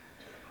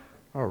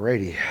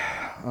Alrighty.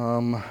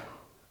 Got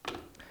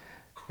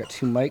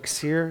two mics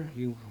here.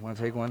 You want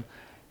to take one?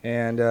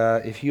 And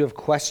if you have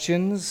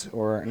questions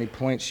or any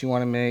points you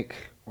want to make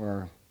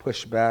or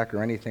push back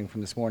or anything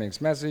from this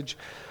morning's message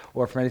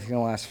or from anything in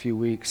the last few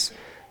weeks,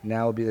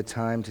 now would be the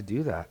time to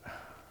do that.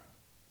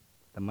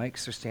 The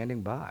mics are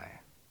standing by.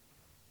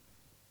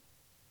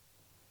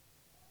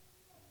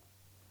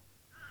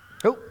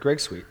 Oh,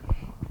 Greg Sweet.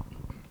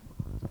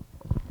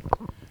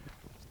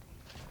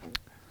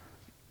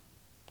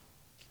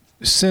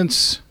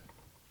 Since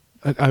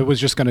I was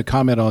just going to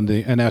comment on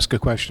and ask a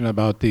question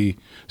about the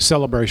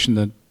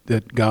celebration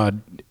that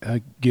God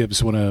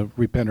gives when a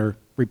when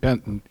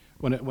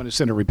a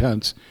sinner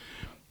repents.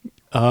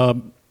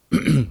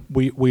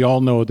 We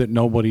all know that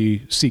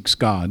nobody seeks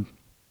God,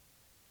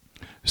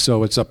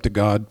 so it's up to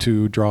God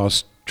to draw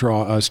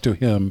us to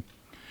Him.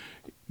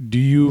 Do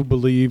you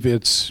believe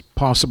it's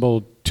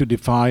possible to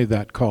defy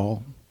that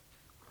call?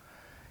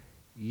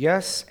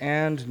 Yes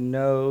and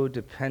no,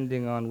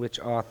 depending on which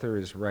author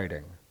is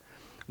writing.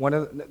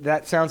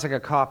 That sounds like a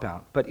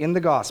cop-out, but in the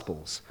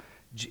Gospels,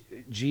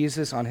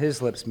 Jesus, on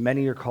his lips,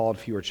 many are called,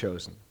 few are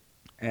chosen.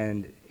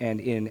 And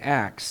in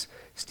Acts,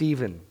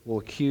 Stephen will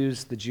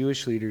accuse the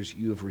Jewish leaders,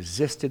 you have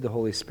resisted the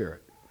Holy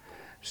Spirit.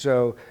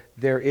 So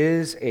there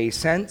is a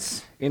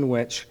sense in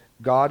which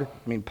God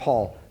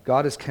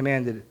has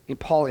commanded,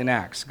 Paul in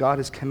Acts, God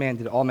has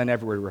commanded all men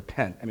everywhere to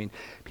repent.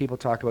 People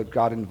talk about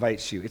God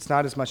invites you. It's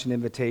not as much an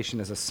invitation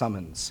as a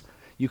summons.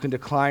 You can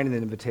decline an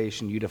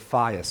invitation, you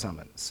defy a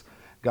summons.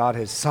 God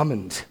has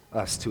summoned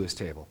us to his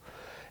table.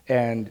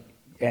 And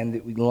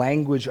the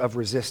language of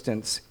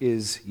resistance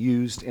is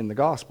used in the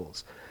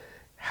Gospels.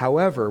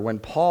 However, when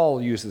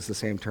Paul uses the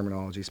same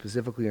terminology,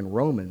 specifically in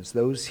Romans,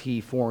 those he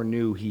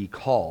foreknew he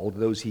called,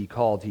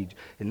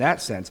 in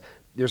that sense,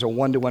 there's a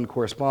one-to-one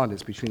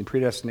correspondence between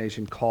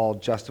predestination,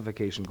 called,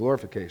 justification,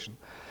 glorification.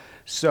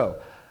 So,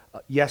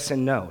 yes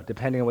and no,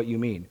 depending on what you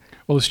mean.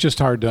 Well, it's just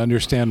hard to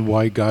understand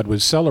why God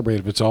would celebrate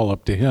if it's all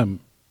up to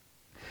him.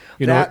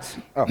 Go.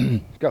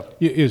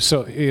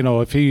 So,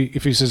 if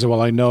he says,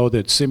 well, I know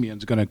that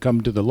Simeon's going to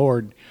come to the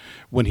Lord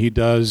when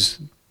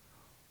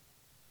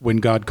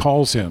God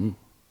calls him,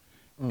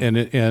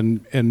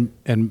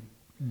 and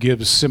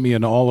gives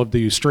Simeon all of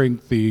the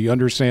strength, the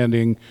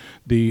understanding,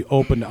 the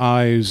open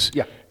eyes.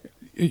 Yeah.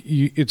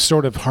 It's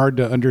sort of hard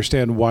to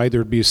understand why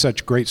there'd be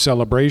such great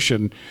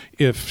celebration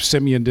if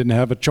Simeon didn't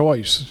have a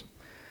choice.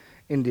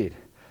 Indeed.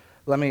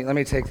 Let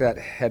me take that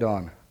head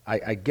on.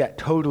 I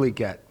totally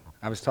get.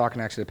 I was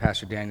talking actually to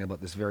Pastor Daniel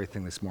about this very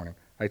thing this morning.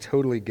 I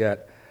totally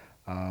get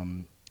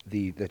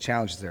the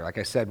challenges there. Like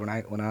I said,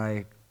 when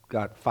I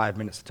got 5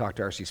 minutes to talk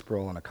to R.C.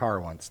 Sproul in a car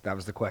once, that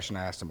was the question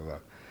I asked him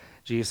about.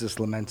 Jesus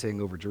lamenting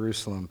over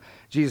Jerusalem.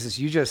 Jesus,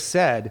 you just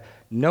said,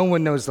 no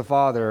one knows the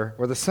Father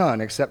or the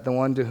Son except the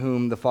one to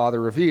whom the Father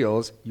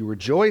reveals. You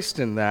rejoiced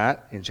in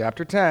that in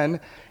chapter 10,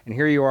 and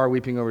here you are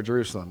weeping over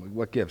Jerusalem.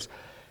 What gives?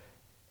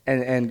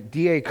 And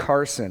D.A.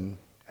 Carson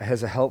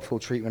has a helpful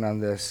treatment on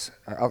this.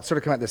 I'll sort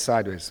of come at this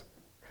sideways.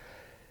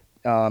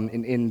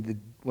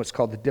 In what's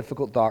called the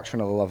difficult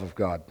doctrine of the love of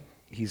God.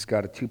 He's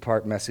got a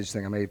two-part message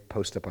thing I may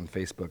post up on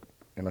Facebook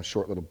in a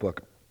short little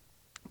book.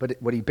 But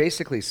what he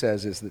basically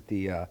says is that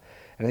I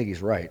think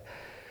he's right,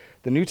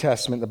 the New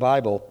Testament, the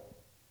Bible,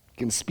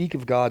 can speak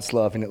of God's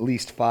love in at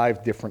least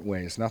 5 different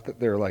ways. Not that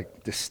they're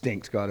like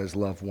distinct, God has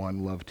love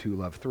 1, love 2,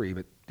 love 3,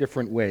 but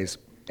different ways,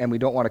 and we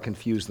don't want to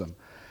confuse them.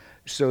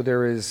 So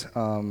there is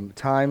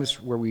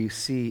times where we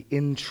see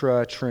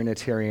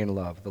intra-Trinitarian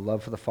love, the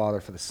love for the Father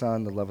for the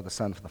Son, the love of the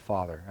Son for the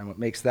Father. And what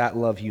makes that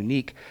love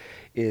unique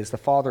is the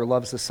Father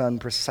loves the Son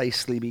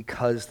precisely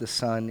because the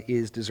Son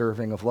is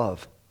deserving of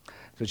love.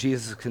 So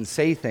Jesus can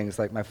say things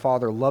like, my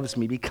Father loves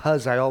me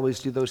because I always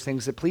do those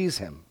things that please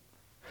him.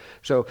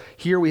 So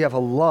here we have a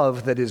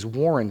love that is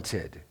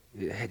warranted.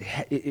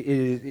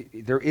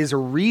 There is a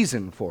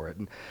reason for it.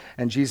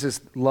 And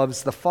Jesus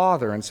loves the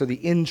Father. And so the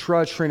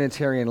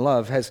intra-Trinitarian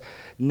love has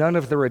none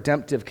of the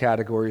redemptive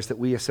categories that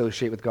we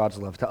associate with God's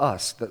love to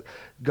us.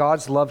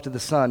 God's love to the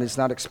Son is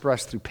not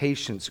expressed through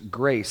patience,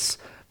 grace,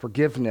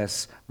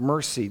 forgiveness,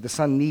 mercy. The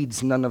Son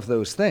needs none of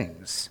those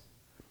things.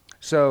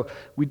 So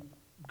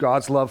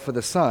God's love for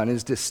the Son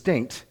is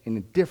distinct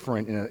and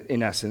different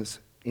in a sense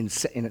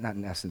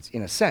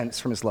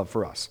from his love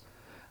for us.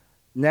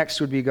 Next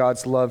would be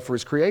God's love for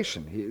his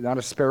creation. Not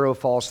a sparrow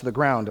falls to the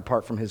ground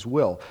apart from his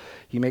will.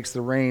 He makes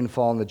the rain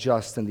fall on the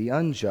just and the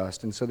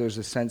unjust. And so there's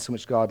a sense in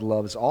which God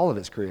loves all of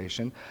his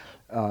creation.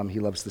 He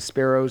loves the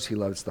sparrows, he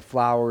loves the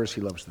flowers, he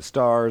loves the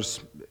stars,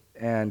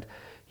 and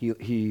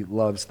he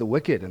loves the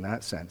wicked in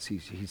that sense.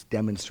 He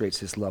demonstrates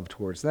his love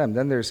towards them.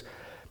 Then there's,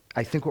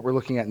 I think what we're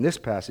looking at in this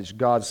passage,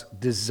 God's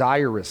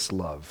desirous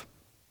love.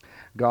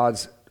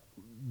 God's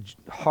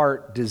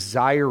heart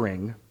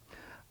desiring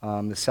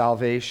the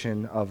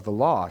salvation of the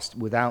lost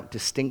without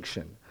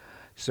distinction.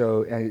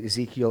 So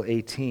Ezekiel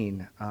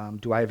 18,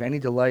 do I have any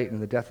delight in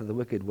the death of the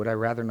wicked? Would I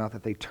rather not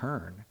that they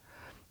turn?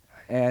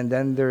 And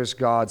then there's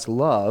God's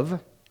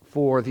love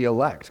for the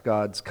elect,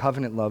 God's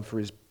covenant love for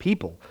his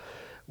people,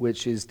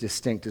 which is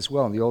distinct as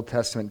well. In the Old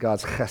Testament,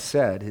 God's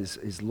chesed,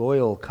 his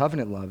loyal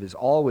covenant love, is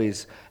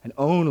always and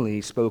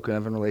only spoken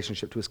of in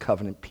relationship to his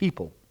covenant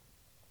people.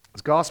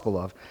 His gospel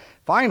love.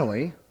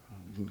 Finally,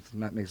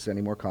 not makes it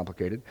any more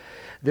complicated,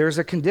 there's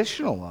a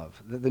conditional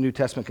love that the New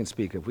Testament can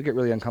speak of. We get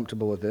really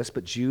uncomfortable with this,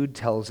 but Jude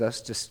tells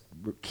us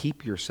to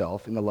keep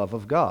yourself in the love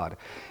of God.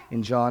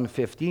 In John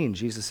 15,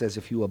 Jesus says,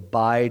 if you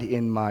abide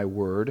in my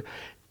word,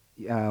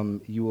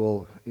 you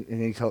will,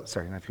 and he tells,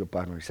 sorry, not if you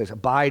abide in my word, he says,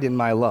 abide in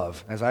my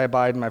love. As I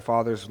abide in my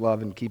Father's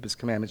love and keep his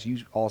commandments, you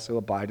also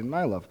abide in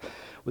my love.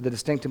 With the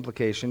distinct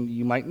implication,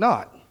 you might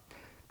not.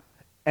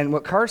 And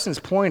what Carson's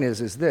point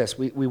is this: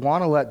 we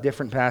want to let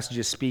different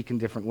passages speak in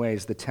different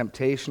ways. The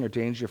temptation or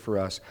danger for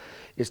us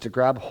is to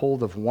grab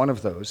hold of one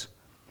of those,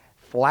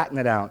 flatten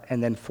it out,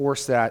 and then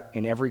force that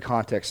in every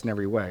context and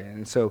every way.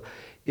 And so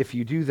if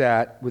you do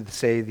that with,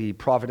 say, the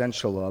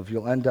providential love,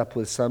 you'll end up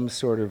with some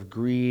sort of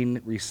green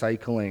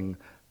recycling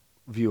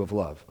view of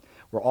love,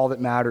 where all that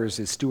matters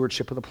is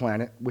stewardship of the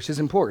planet, which is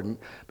important,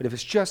 but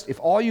if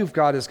all you've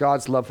got is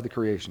God's love for the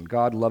creation,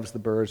 God loves the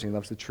birds, and he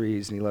loves the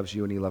trees, and he loves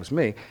you, and he loves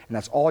me, and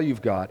that's all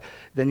you've got,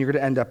 then you're going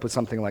to end up with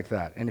something like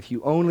that. And if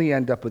you only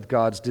end up with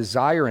God's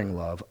desiring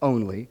love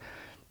only,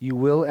 you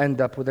will end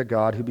up with a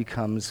God who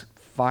becomes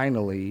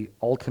finally,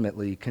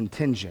 ultimately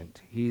contingent.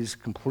 He's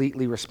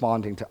completely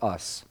responding to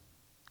us.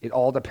 It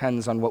all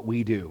depends on what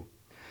we do.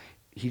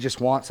 He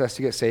just wants us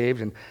to get saved,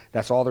 and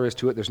that's all there is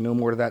to it. There's no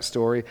more to that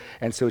story.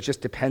 And so it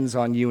just depends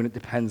on you, and it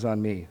depends on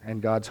me.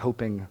 And God's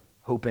hoping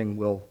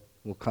will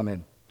come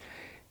in.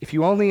 If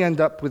you only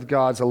end up with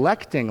God's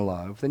electing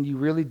love, then you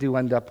really do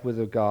end up with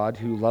a God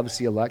who loves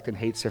the elect and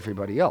hates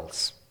everybody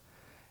else.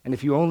 And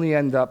if you only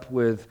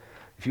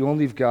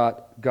have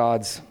got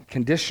God's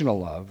conditional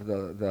love,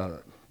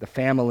 the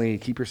family,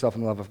 keep yourself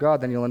in the love of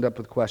God, then you'll end up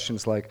with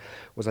questions like,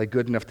 was I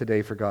good enough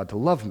today for God to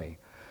love me?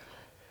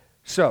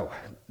 So,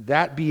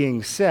 that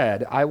being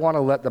said, I want to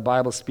let the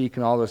Bible speak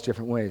in all those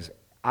different ways.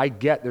 I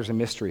get there's a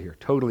mystery here,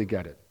 totally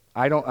get it.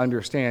 I don't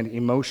understand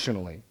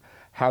emotionally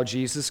how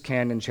Jesus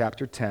can, in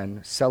chapter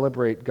 10,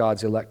 celebrate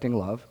God's electing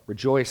love,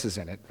 rejoices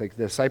in it. Like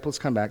the disciples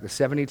come back, the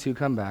 72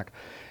 come back,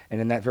 and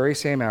in that very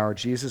same hour,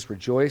 Jesus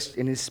rejoiced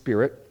in his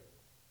spirit,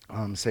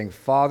 saying,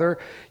 Father,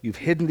 you've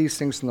hidden these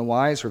things from the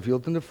wise,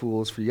 revealed them to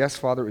fools, for yes,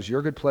 Father, it was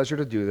your good pleasure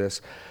to do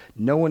this.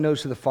 No one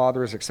knows who the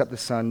Father is except the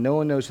Son. No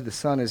one knows who the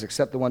Son is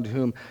except the one to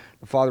whom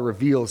the Father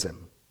reveals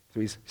him. So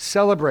he's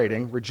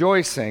celebrating,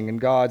 rejoicing in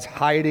God's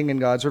hiding and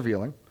God's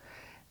revealing,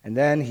 and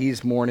then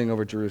he's mourning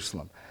over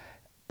Jerusalem.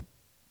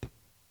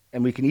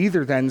 And we can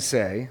either then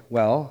say,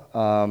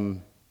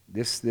 well,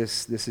 this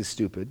is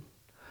stupid,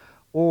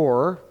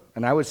 or,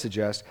 and I would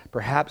suggest,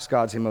 perhaps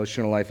God's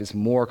emotional life is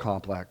more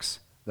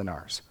complex than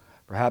ours.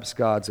 Perhaps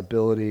God's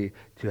ability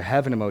to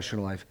have an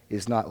emotional life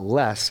is not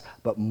less,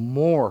 but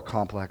more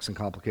complex and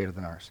complicated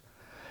than ours.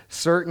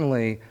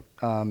 Certainly,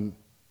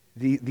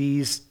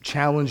 these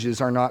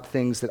challenges are not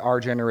things that our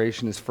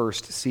generation is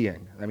first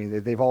seeing. I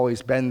mean, they've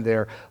always been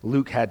there.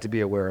 Luke had to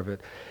be aware of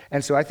it.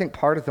 And so I think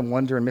part of the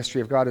wonder and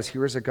mystery of God is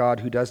here is a God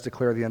who does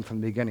declare the end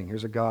from the beginning.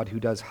 Here's a God who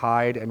does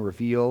hide and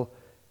reveal.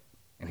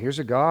 And here's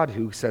a God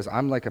who says,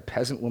 I'm like a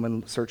peasant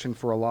woman searching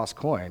for a lost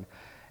coin.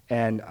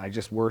 And I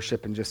just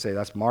worship and just say,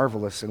 that's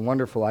marvelous and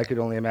wonderful. I could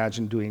only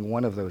imagine doing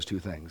one of those two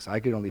things.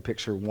 I could only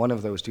picture one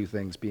of those two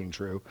things being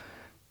true.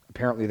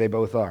 Apparently they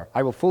both are.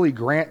 I will fully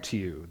grant to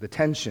you the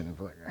tension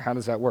of like, how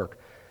does that work?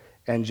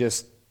 And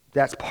just,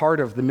 that's part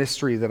of the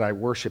mystery that I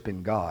worship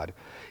in God,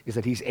 is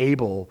that he's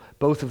able,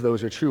 both of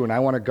those are true. And I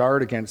want to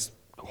guard against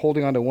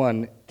holding on to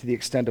one to the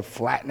extent of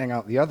flattening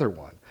out the other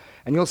one.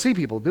 And you'll see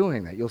people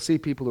doing that. You'll see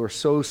people who are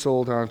so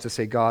sold on to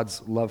say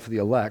God's love for the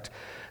elect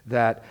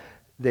that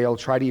they'll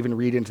try to even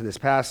read into this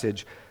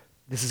passage,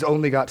 this has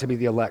only got to be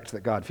the elect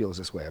that God feels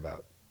this way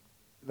about.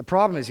 The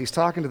problem is he's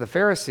talking to the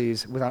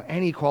Pharisees without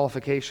any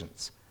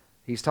qualifications.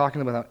 He's talking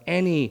to them without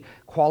any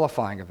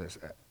qualifying of this.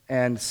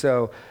 And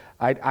so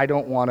I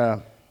don't want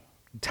to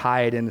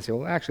tie it in and say,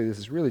 well, actually, this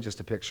is really just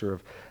a picture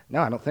of,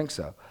 no, I don't think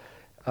so.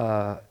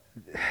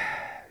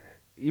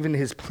 Even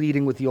his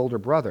pleading with the older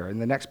brother. In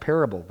the next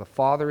parable, the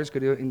father is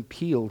going to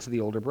appeal to the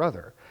older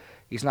brother.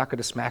 He's not going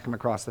to smack him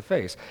across the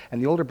face.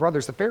 And the older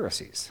brother's the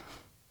Pharisees.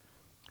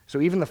 So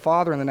even the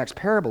father in the next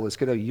parable is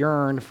going to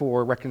yearn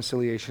for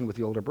reconciliation with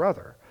the older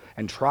brother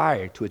and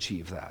try to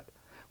achieve that.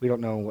 We don't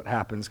know what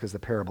happens because the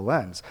parable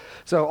ends.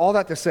 So all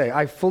that to say,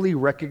 I fully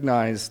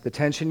recognize the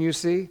tension you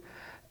see,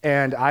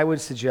 and I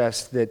would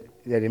suggest that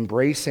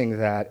embracing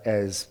that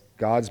as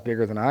God's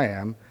bigger than I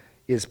am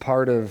is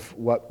part of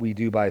what we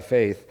do by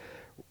faith,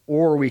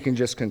 or we can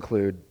just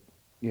conclude,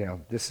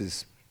 this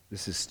is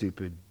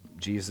stupid.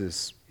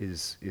 Jesus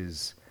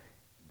is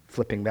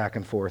flipping back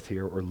and forth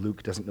here, or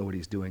Luke doesn't know what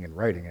he's doing in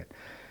writing it.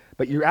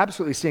 But you're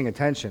absolutely seeing a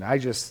tension. I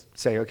just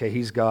say, okay,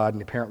 he's God,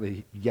 and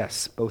apparently,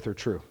 yes, both are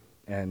true,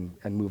 and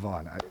move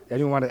on.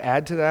 Anyone want to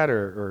add to that,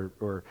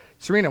 or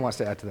Serena wants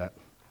to add to that?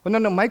 Well,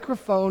 no,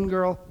 microphone,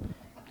 girl.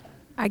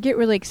 I get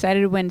really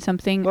excited when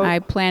something I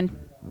plan.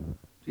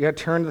 You got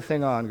to turn the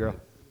thing on, girl.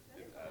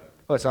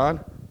 Oh, it's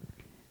on?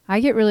 I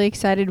get really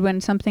excited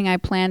when something I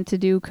plan to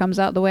do comes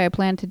out the way I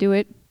plan to do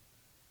it.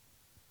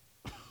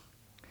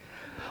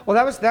 Well,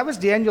 that was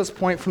Daniel's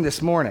point from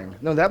this morning.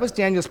 No, that was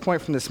Daniel's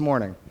point from this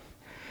morning,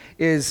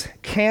 is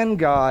can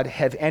God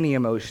have any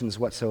emotions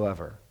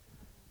whatsoever?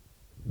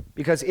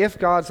 Because if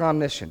God's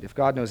omniscient, if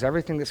God knows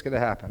everything that's going to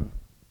happen,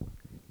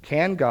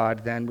 can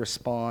God then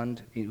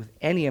respond with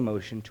any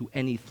emotion to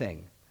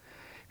anything?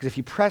 Because if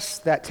you press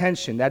that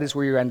tension, that is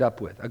where you end up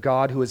with a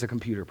God who is a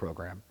computer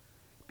program.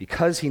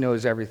 Because he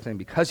knows everything,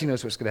 because he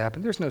knows what's going to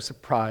happen, there's no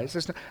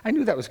surprise. I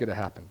knew that was going to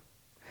happen.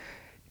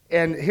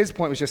 And his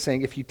point was just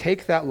saying, if you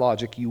take that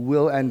logic, you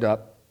will end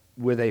up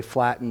with a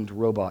flattened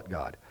robot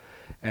God.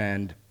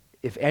 And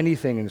if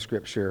anything in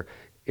Scripture,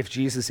 if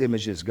Jesus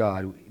images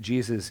God,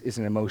 Jesus is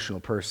an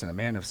emotional person, a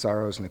man of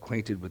sorrows and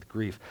acquainted with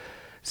grief.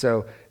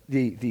 So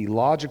the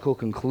logical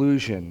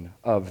conclusion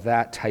of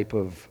that type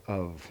of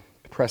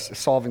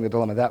solving the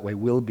dilemma that way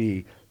will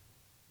be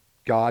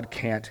God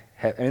can't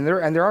have, and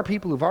there are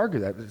people who've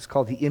argued that. It's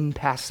called the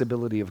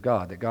impassibility of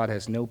God, that God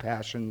has no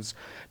passions,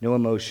 no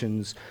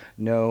emotions,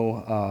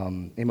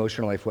 no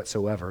emotional life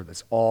whatsoever.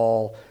 That's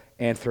all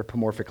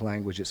anthropomorphic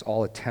language. It's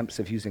all attempts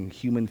of using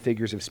human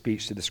figures of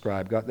speech to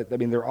describe God. I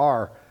mean, there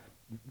are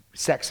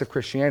sects of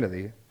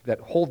Christianity that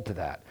hold to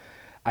that.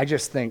 I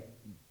just think,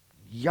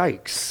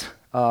 yikes.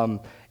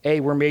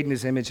 We're made in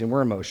his image and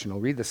we're emotional.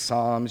 Read the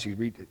Psalms. I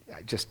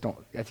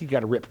think you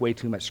got to rip way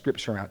too much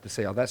scripture out to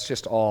say, oh, that's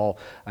just all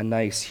a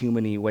nice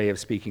human-y way of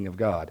speaking of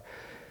God.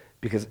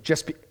 Because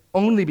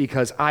only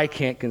because I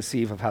can't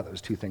conceive of how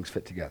those two things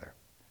fit together.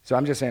 So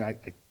I'm just saying, I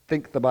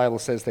think the Bible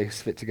says they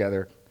fit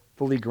together.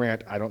 Fully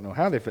grant, I don't know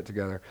how they fit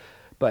together.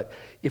 But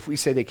if we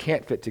say they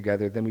can't fit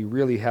together, then we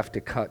really have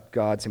to cut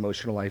God's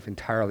emotional life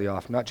entirely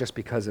off, not just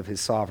because of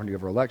his sovereignty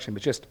over election,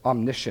 but just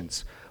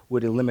omniscience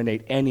would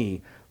eliminate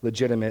any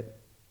legitimate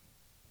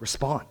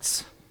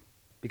response,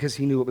 because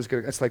he knew it was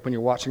going to. It's like when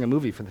you're watching a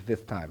movie for the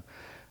 5th time.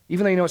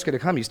 Even though you know it's going to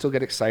come, you still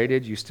get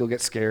excited, you still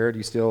get scared,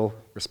 you still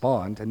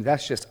respond, and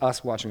that's just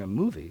us watching a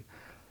movie.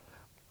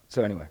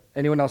 So anyway,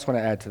 anyone else want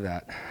to add to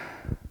that?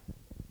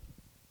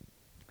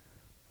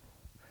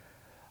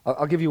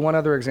 I'll give you one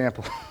other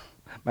example.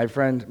 My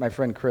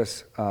friend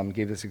Chris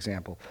gave this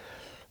example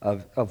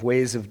of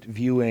ways of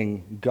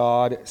viewing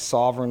God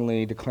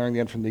sovereignly declaring the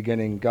end from the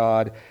beginning,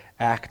 God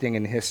acting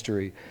in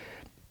history.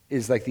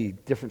 Is like the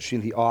difference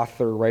between the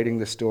author writing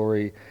the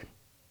story,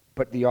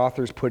 but the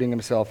author's putting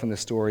himself in the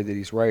story that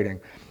he's writing.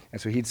 And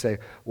so he'd say,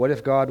 what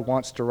if God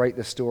wants to write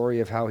the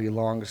story of how he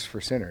longs for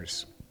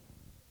sinners?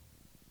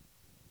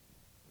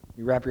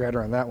 You wrap your head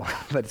around that one.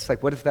 But it's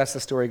like, what if that's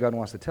the story God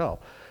wants to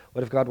tell?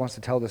 What if God wants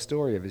to tell the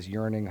story of his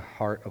yearning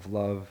heart of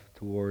love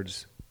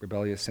towards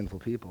rebellious, sinful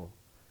people?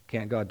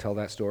 Can't God tell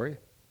that story?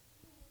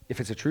 If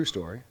it's a true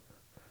story.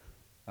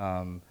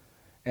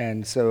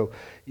 And so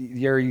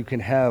there you can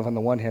have, on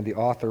the one hand, the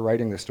author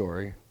writing the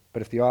story,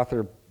 but if the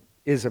author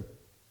is an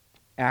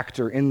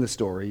actor in the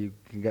story, you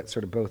can get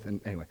sort of both.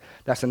 And anyway,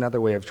 that's another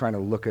way of trying to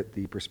look at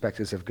the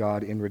perspectives of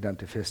God in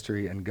redemptive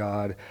history and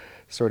God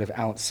sort of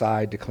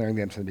outside declaring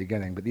the end from the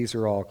beginning. But these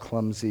are all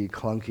clumsy,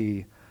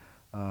 clunky,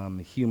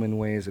 human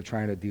ways of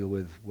trying to deal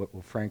with what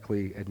we'll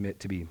frankly admit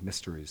to be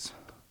mysteries.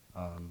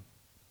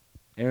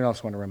 Anyone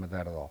else want to run with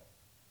that at all?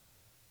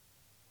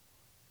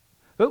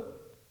 Oh,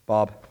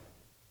 Bob.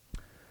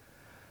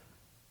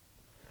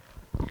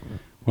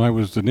 Well, I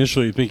was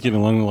initially thinking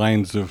along the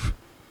lines of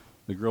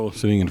the girl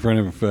sitting in front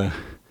of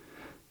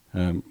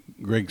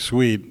Greg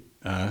Sweet.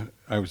 I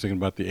was thinking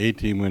about the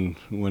A-Team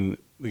when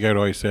the guy would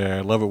always say,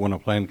 I love it when a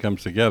plan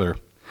comes together.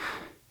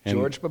 And,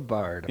 George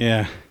Babard.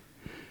 Yeah.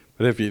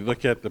 But if you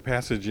look at the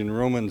passage in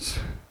Romans,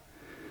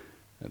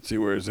 let's see,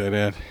 where is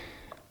that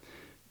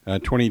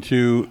at?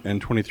 22 and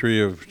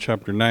 23 of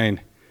chapter 9.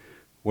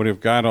 What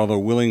if God, although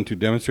willing to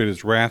demonstrate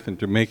his wrath and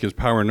to make his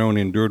power known,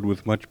 endured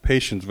with much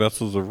patience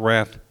vessels of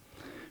wrath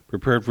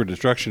prepared for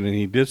destruction, and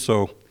he did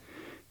so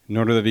in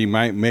order that he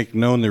might make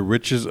known the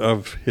riches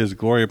of his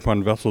glory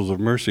upon vessels of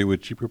mercy,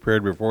 which he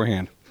prepared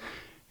beforehand.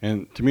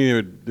 And to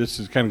me,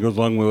 this kind of goes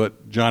along with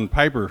what John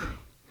Piper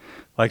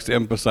likes to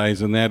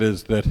emphasize, and that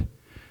is that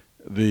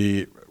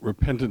the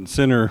repentant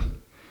sinner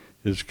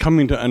is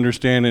coming to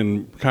understand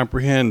and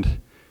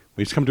comprehend.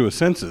 He's come to his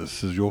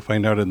senses, as you'll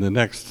find out in the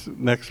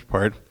next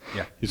part.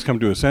 Yeah. He's come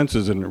to his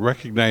senses and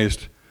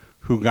recognized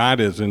who God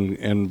is,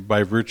 and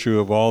by virtue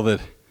of all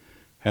that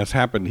has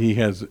happened, he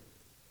has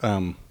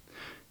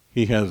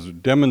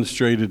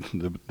demonstrated,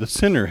 the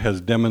sinner has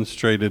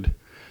demonstrated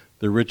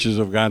the riches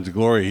of God's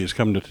glory. He's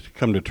come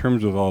to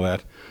terms with all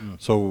that.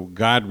 So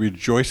God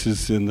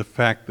rejoices in the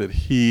fact that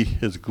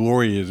his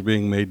glory is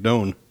being made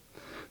known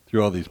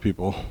through all these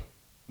people.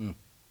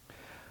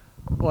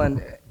 Well,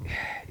 and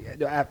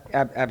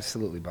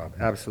absolutely, Bob,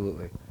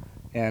 absolutely.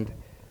 And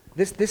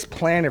this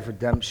plan of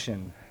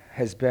redemption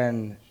has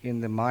been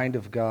in the mind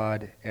of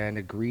God and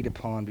agreed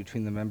upon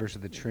between the members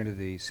of the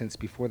Trinity since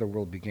before the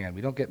world began. We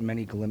don't get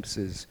many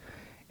glimpses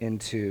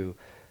into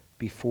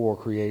before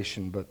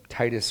creation, but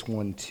Titus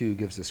 1:2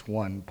 gives us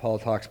one. Paul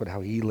talks about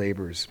how he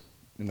labors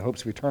in the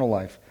hopes of eternal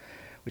life,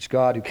 which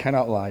God, who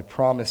cannot lie,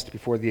 promised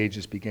before the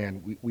ages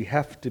began. We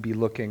have to be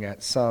looking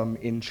at some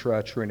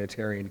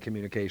intra-Trinitarian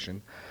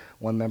communication,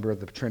 one member of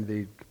the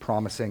Trinity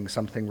promising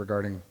something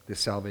regarding this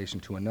salvation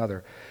to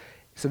another.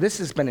 So this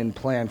has been in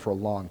plan for a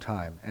long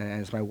time.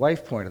 And as my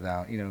wife pointed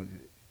out,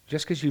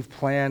 just because you've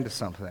planned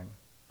something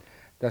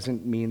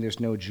doesn't mean there's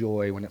no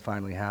joy when it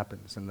finally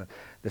happens. And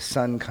the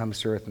Son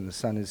comes to earth, and the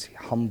Son is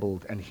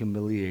humbled and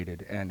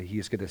humiliated, and he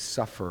is going to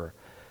suffer.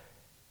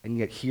 And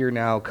yet here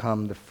now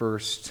come the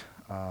first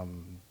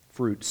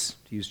fruits,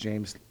 to use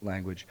James'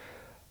 language,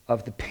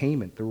 of the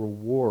payment, the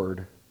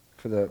reward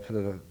for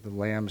the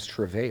lamb's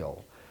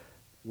travail.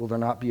 Will there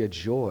not be a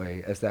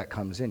joy as that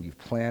comes in? You've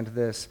planned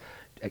this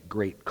at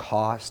great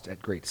cost,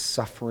 at great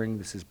suffering.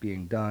 This is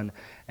being done.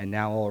 And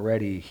now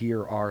already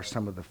here are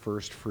some of the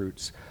first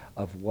fruits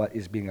of what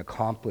is being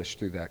accomplished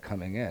through that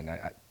coming in.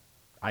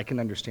 I can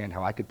understand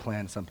how I could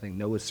plan something,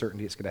 know with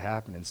certainty it's going to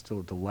happen, and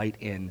still delight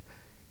in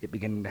it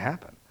beginning to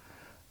happen.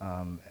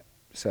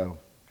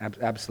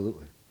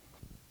 Absolutely.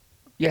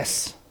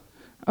 Yes.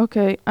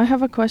 Okay, I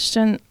have a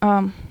question.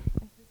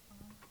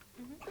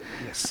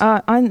 Yes.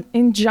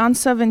 In John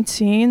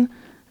 17,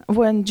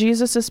 when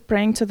Jesus is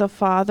praying to the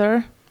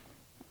Father,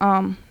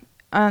 and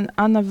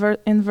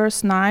in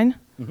verse 9,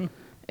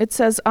 it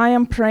says, "I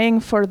am praying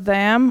for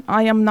them.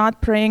 I am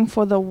not praying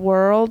for the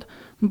world,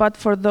 but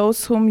for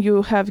those whom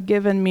you have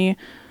given me.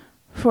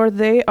 For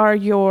they are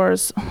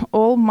yours.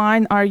 All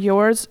mine are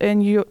yours,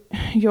 and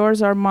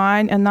yours are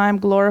mine, and I am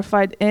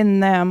glorified in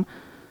them.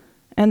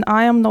 And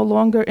I am no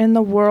longer in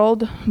the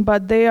world,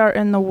 but they are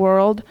in the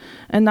world,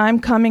 and I am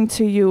coming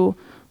to you.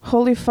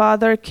 Holy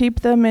Father, keep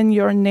them in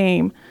your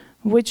name,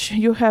 which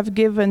you have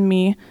given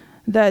me,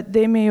 that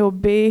they may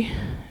obey,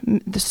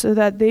 so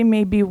that they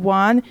may be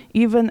one,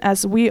 even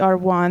as we are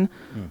one.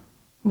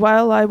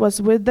 While I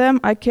was with them,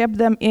 I kept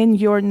them in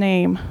your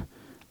name,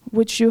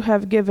 which you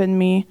have given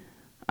me.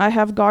 I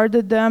have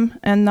guarded them,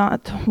 and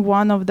not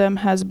one of them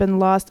has been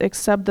lost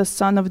except the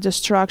son of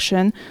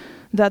destruction,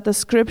 that the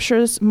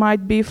scriptures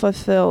might be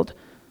fulfilled.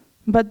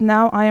 But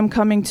now I am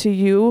coming to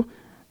you,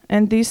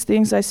 and these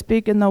things I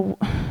speak in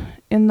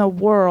the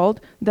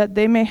world, that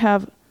they may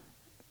have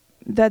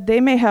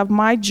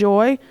my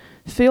joy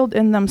filled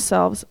in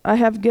themselves. I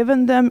have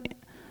given them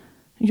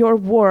your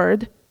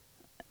word,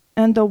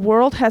 and the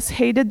world has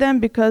hated them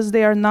because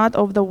they are not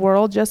of the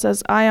world, just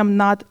as I am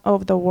not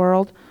of the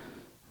world.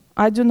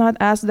 I do not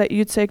ask that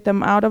you take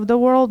them out of the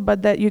world,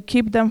 but that you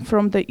keep them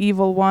from the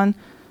evil one.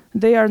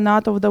 They are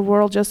not of the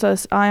world, just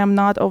as I am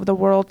not of the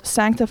world.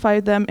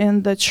 Sanctify them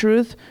in the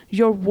truth.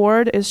 Your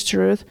word is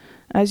truth.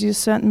 As you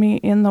sent me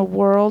in the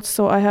world,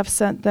 so I have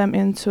sent them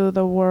into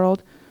the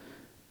world."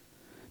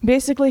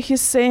 Basically,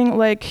 he's saying,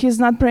 like, he's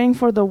not praying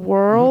for the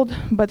world,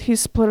 but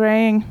he's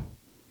praying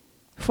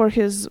for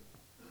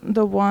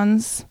the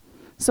ones.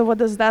 So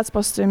what is that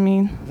supposed to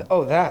mean?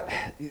 Yeah.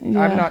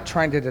 Yeah. I'm not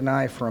trying to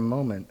deny for a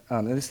moment.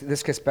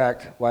 This gets back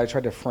to why I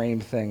tried to frame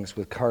things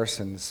with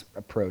Carson's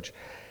approach.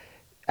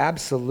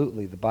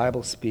 Absolutely, the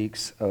Bible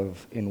speaks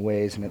of, in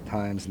ways and at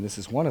times, and this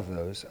is one of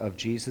those, of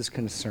Jesus'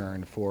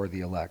 concern for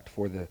the elect,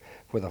 for the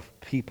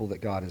people that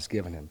God has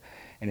given him.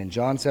 And in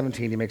John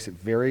 17, he makes it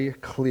very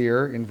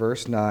clear in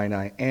verse 9,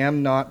 "I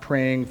am not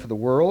praying for the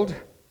world,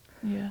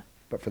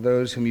 but for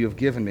those whom you have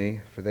given me,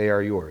 for they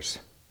are yours."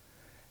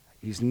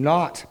 He's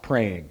not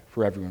praying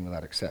for everyone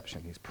without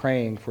exception. He's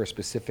praying for a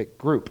specific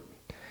group.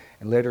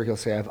 And later he'll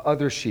say, "I have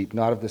other sheep,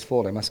 not of this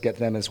fold. I must get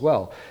them as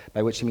well,"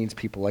 by which he means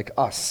people like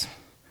us.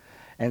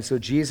 And so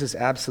Jesus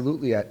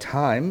absolutely at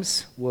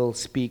times will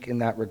speak in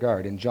that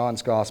regard. In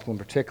John's gospel in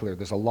particular,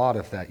 there's a lot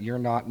of that. "You're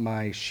not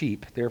my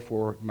sheep,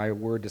 therefore my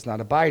word does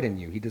not abide in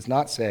you." He does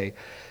not say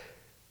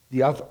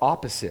the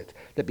opposite,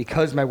 that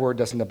because my word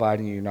doesn't abide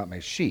in you, you're not my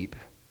sheep.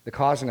 The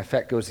cause and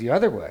effect goes the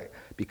other way.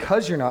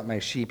 Because you're not my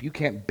sheep, you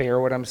can't bear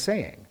what I'm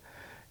saying.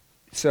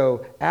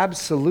 So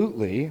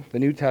absolutely, the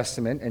New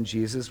Testament and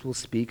Jesus will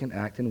speak and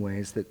act in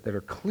ways that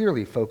are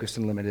clearly focused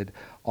and limited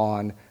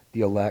on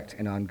the elect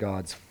and on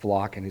God's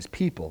flock and his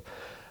people.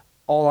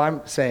 All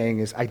I'm saying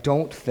is I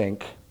don't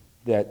think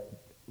that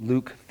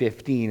Luke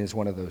 15 is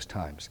one of those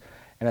times.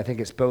 And I think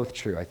it's both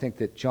true. I think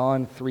that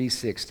John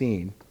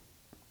 3:16,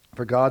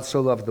 "For God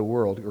so loved the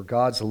world," or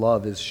God's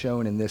love is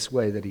shown in this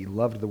way, that he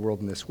loved the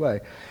world in this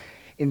way.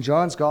 In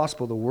John's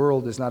gospel, the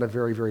world is not a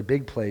very, very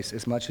big place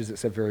as much as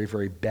it's a very,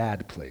 very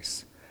bad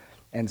place.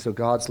 And so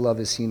God's love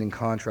is seen in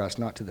contrast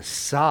not to the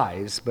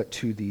size, but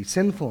to the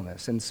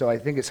sinfulness. And so I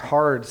think it's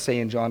hard, say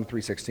in John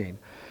 3:16,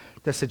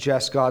 to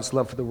suggest God's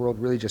love for the world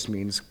really just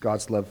means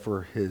God's love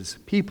for his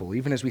people.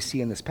 Even as we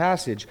see in this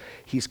passage,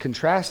 he's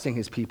contrasting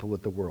his people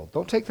with the world.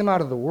 Don't take them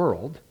out of the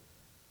world.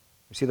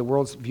 You see, the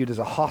world's viewed as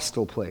a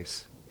hostile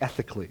place,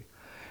 ethically.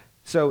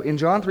 So in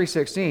John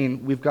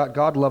 3:16, we've got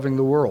God loving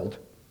the world.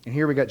 And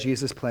here we got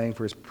Jesus praying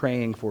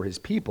for his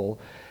people.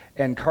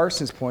 And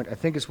Carson's point, I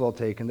think, is well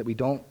taken, that we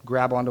don't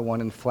grab onto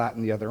one and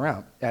flatten the other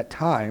out. At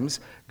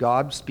times,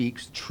 God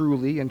speaks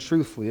truly and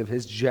truthfully of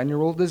his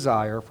general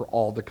desire for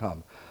all to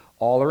come.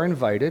 All are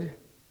invited.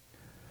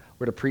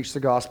 We're to preach the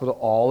gospel to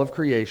all of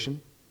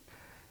creation.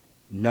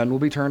 None will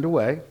be turned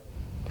away.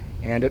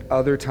 And at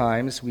other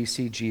times, we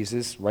see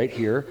Jesus right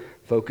here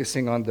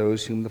focusing on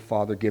those whom the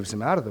Father gives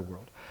him out of the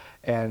world.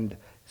 And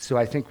so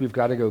I think we've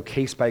got to go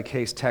case by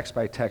case, text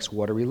by text.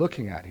 What are we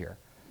looking at here?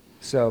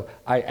 So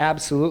I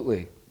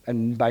absolutely,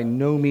 and by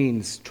no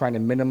means trying to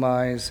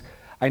minimize,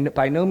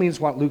 by no means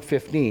want Luke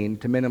 15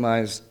 to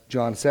minimize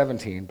John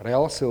 17, but I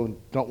also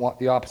don't want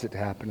the opposite to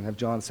happen and have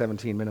John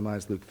 17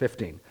 minimize Luke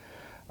 15.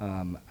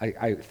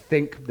 I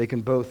think they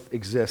can both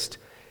exist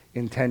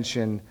in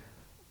tension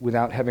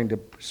without having to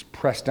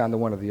press down to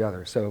one or the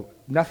other. So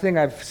nothing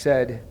I've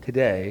said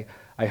today,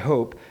 I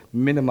hope,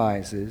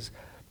 minimizes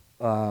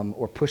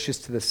or pushes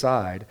to the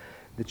side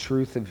the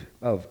truth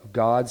of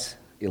God's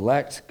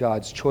elect,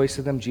 God's choice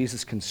of them,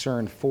 Jesus'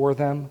 concern for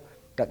them.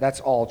 That's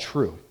all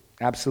true,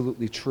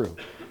 absolutely true.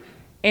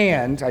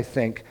 And I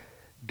think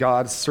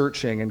God's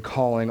searching and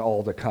calling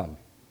all to come.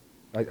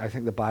 I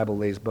think the Bible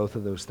lays both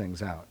of those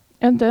things out.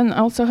 And then I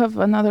also have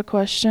another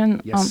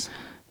question. Yes.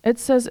 It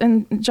says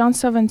in John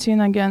 17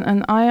 again,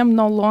 and I am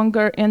no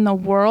longer in the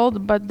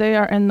world, but they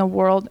are in the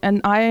world, and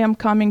I am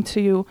coming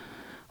to you.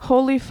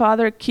 Holy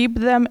Father, keep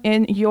them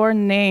in your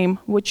name,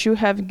 which you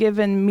have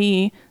given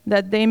me,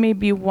 that they may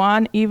be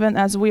one, even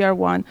as we are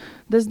one.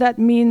 Does that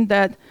mean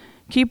that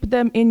keep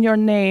them in your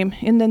name,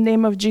 in the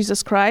name of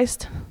Jesus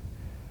Christ?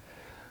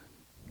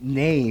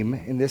 Name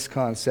in this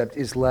concept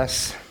is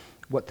less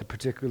what the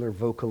particular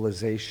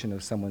vocalization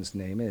of someone's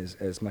name is,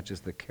 as much as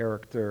the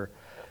character,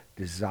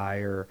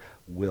 desire,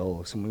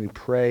 will. So when we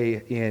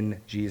pray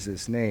in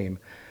Jesus' name,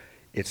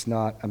 it's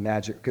not a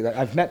magic, because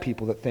I've met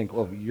people that think,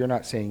 well, you're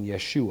not saying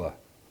Yeshua,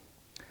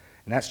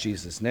 and that's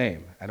Jesus'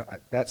 name.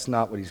 That's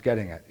not what he's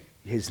getting at.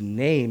 His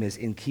name is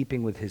in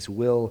keeping with his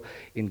will,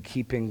 in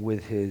keeping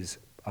with his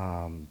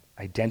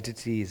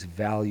identity, his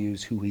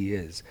values, who he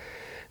is.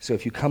 So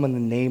if you come in the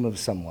name of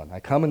someone, I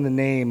come in the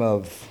name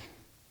of,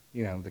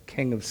 the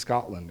King of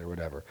Scotland or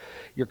whatever,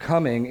 you're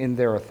coming in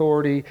their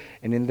authority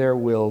and in their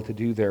will to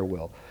do their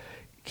will.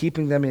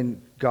 Keeping them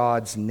in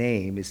God's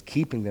name is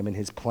keeping them in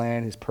his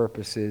plan, his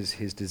purposes,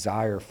 his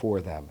desire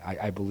for them,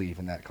 I believe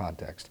in that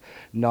context,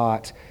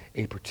 not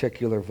a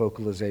particular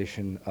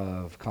vocalization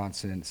of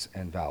consonants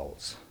and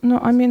vowels. No,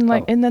 I mean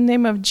in the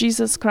name of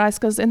Jesus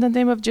Christ, because in the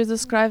name of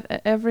Jesus Christ,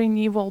 every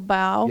knee will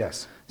bow.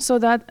 Yes. So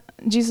that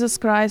Jesus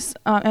Christ,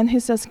 and he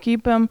says,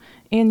 keep him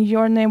in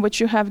your name, which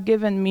you have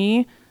given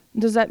me.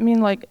 Does that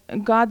mean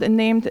God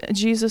named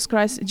Jesus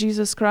Christ?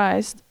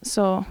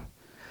 So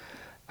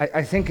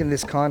I think in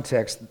this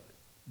context,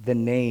 the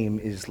name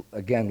is,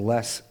 again,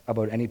 less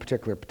about any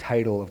particular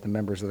title of the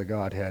members of the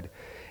Godhead,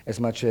 as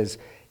much as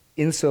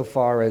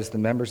insofar as the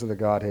members of the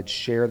Godhead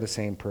share the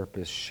same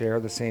purpose, share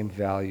the same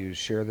values,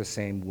 share the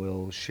same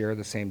will, share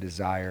the same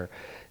desire,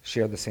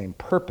 share the same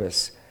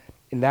purpose,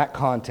 in that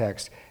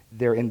context,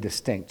 they're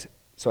indistinct.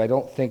 So I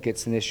don't think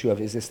it's an issue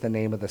of, is this the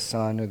name of the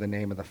Son or the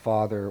name of the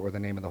Father or the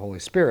name of the Holy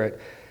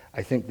Spirit?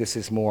 I think this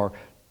is more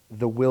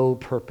the will,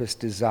 purpose,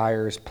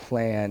 desires,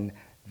 plan,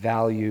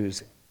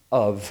 values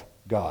of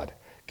God.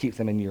 Keep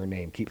them in your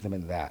name. Keep them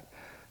in that.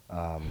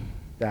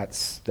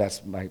 That's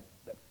my...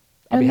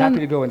 I'd be happy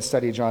to go and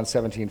study John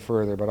 17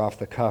 further, but off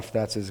the cuff,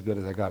 that's as good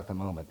as I got at the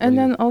moment. And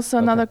then also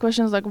another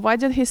question is why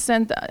did he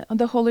send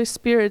the Holy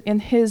Spirit in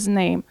his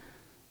name?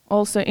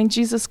 Also in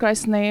Jesus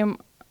Christ's name.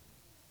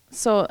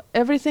 So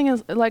everything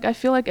is I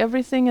feel like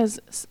everything is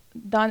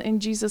done in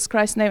Jesus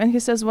Christ's name. And he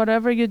says,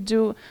 whatever you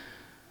do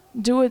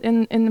it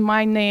in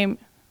my name,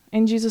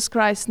 in Jesus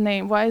Christ's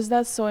name. Why is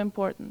that so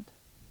important?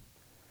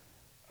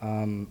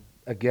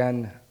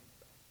 Again,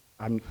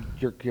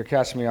 you're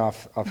catching me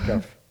off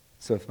cuff.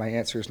 So if my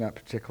answer is not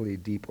particularly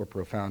deep or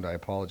profound, I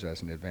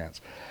apologize in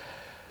advance.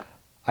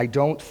 I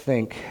don't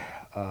think,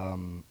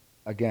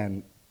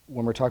 again,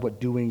 when we're talking about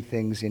doing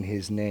things in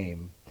his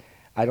name,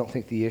 I don't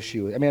think the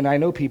issue, I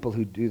know people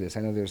who do this.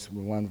 I know there's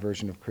one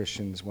version of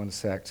Christians, one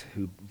sect,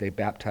 who they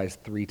baptize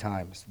 3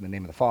 times. In the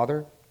name of the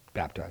Father,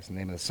 baptize. In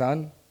the name of the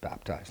Son,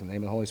 baptize. In the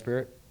name of the Holy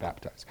Spirit,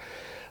 baptize.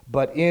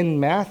 But in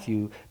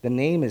Matthew, the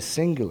name is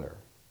singular.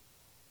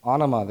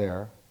 Anima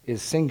there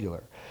is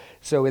singular.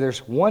 So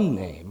there's one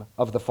name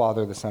of the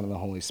Father, the Son, and the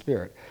Holy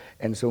Spirit.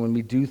 And so when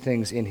we do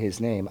things in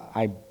his name,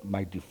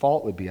 my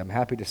default would be, I'm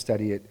happy to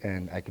study it,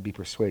 and I could be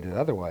persuaded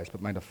otherwise,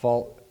 but my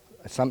default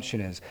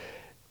assumption is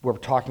we're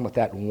talking about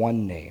that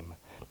one name.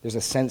 There's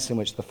a sense in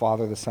which the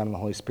Father, the Son, and the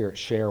Holy Spirit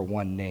share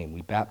one name.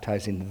 We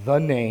baptize in the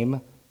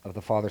name of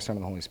the Father, Son,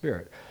 and the Holy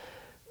Spirit.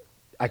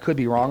 I could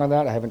be wrong on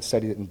that. I haven't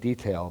studied it in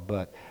detail,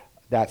 but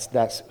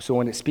that's so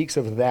when it speaks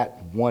of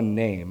that one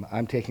name,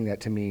 I'm taking that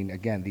to mean,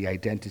 again, the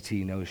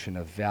identity notion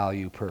of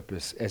value,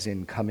 purpose, as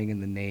in coming in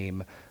the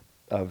name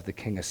of the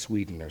King of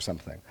Sweden or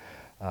something.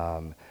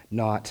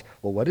 Not,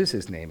 well, what is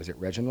his name? Is it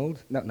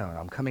Reginald? No,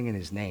 I'm coming in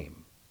his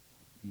name.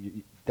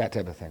 That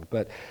type of thing.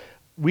 But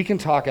we can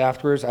talk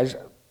afterwards.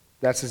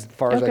 That's as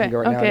far as I can go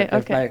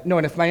right now.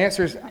 And if my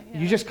answer is,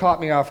 you just caught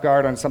me off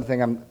guard on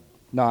something I'm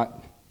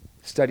not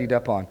studied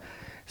up on.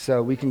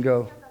 So we can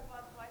go.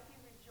 Why he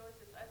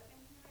rejoices. I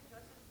think he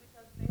rejoices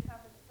because they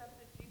have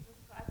accepted Jesus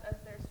Christ as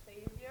their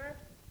Savior.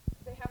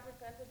 They have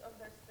repented of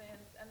their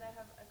sins and they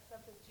have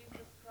accepted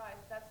Jesus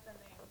Christ. That's the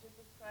name.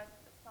 Jesus Christ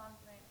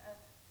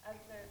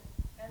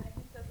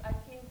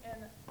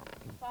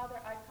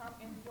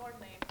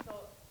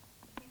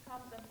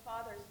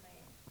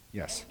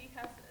Yes. And he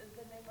has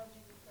the name of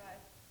Jesus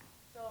Christ.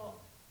 So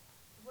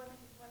when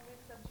we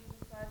accept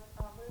Jesus Christ,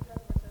 we're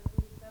that person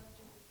who accepts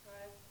Jesus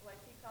Christ, like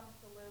he comes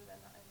to live in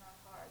our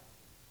hearts.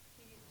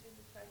 He is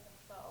Jesus Christ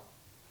himself.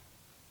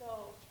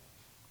 So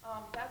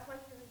that's why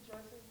he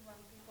rejoices when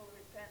people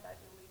repent, I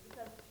believe,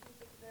 because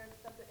they're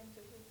accepted into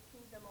his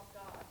kingdom of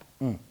God.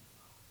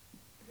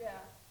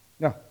 Yeah.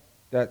 No,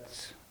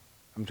 that's,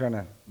 I'm trying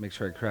to make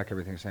sure I track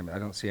everything you're saying, but I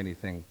don't see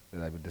anything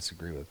that I would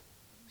disagree with.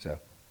 So,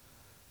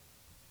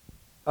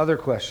 other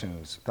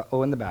questions?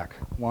 Oh, in the back,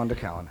 Wanda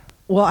Cowan.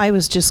 Well, I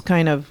was just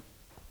kind of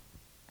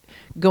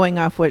going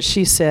off what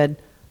she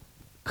said.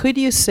 Could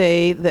you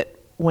say that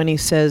when he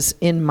says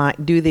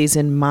do these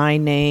in my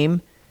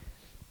name,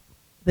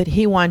 that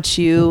he wants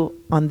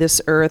you on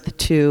this earth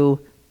to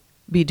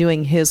be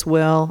doing his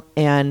will,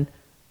 and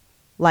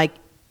like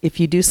if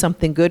you do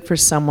something good for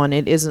someone,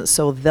 it isn't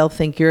so they'll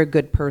think you're a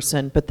good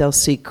person, but they'll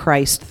see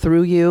Christ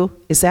through you?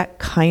 Is that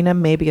kind of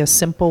maybe a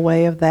simple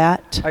way of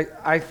that?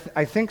 I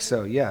think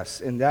so, yes.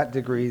 In that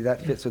degree,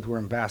 that fits with we're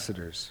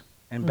ambassadors.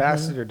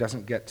 Ambassador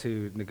doesn't get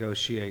to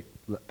negotiate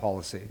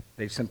policy.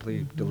 They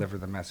simply deliver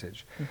the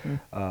message.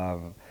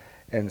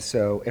 And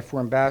so if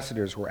we're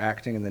ambassadors, we're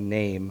acting in the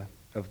name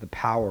of the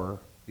power,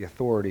 the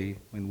authority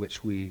in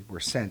which we were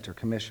sent or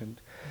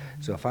commissioned.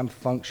 So if I'm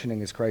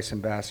functioning as Christ's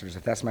ambassadors,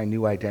 if that's my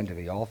new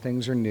identity, all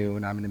things are new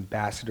and I'm an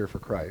ambassador for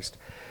Christ,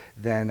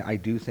 then I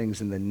do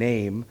things in the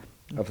name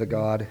of the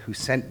God who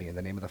sent me, in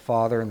the name of the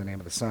Father, in the name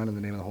of the Son, in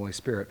the name of the Holy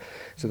Spirit,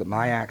 so that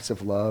my acts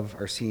of love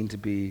are seen to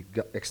be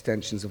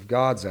extensions of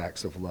God's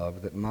acts of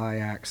love, that my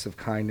acts of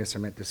kindness are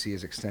meant to see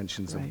as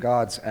extensions of Right.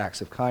 God's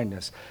acts of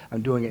kindness.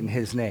 I'm doing it in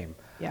his name.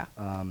 Yeah.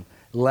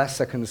 Less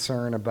a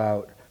concern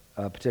about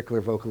a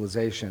particular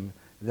vocalization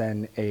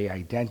than a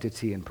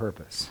identity and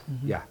purpose.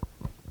 Yeah,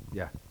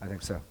 I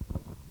think so.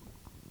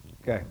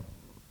 Okay.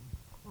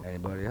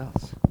 Anybody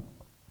else?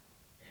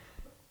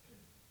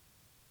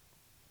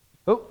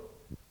 Oh,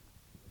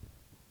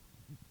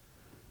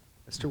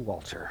 Mr.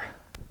 Walter.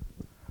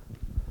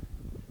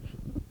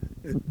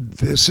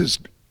 This is,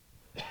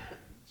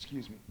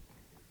 excuse me.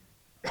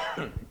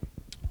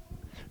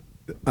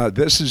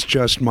 This is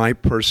just my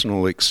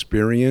personal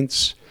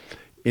experience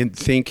in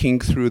thinking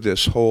through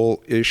this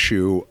whole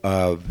issue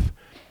of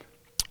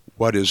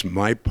what is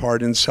my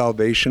part in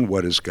salvation,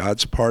 what is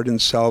God's part in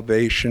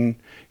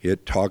salvation.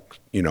 It talked,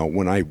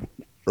 when I,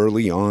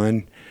 early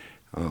on,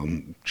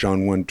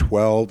 John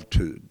 1:12,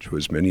 to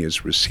as many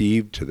as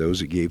received, to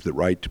those who gave the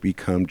right to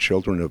become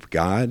children of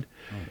God.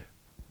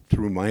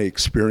 Through my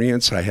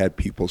experience, I had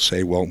people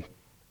say, well,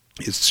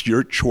 it's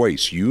your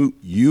choice. You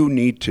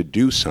need to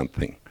do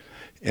something.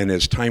 And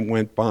as time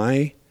went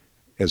by,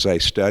 as I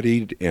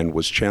studied and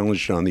was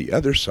challenged on the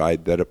other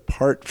side, that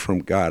apart from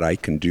God, I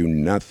can do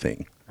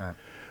nothing. Right.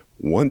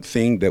 One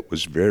thing that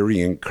was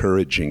very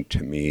encouraging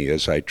to me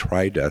as I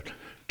tried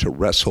to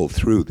wrestle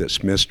through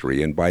this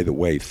mystery, and by the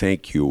way,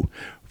 thank you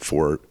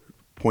for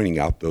pointing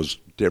out those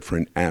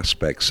different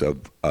aspects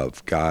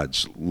of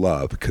God's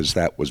love, because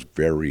that was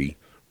very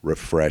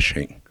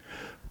refreshing.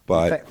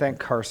 But Thank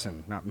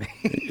Carson, not me.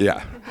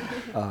 yeah.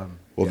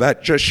 Well,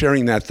 that just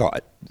sharing that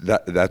thought,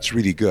 that's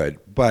really good.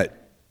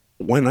 But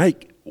when I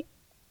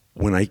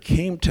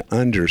came to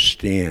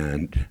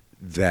understand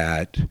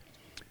that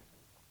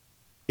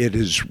it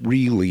is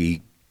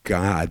really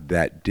God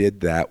that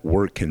did that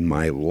work in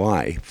my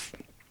life,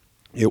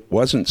 it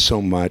wasn't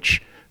so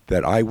much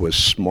that I was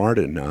smart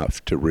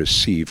enough to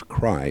receive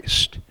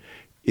Christ.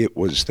 It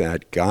was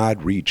that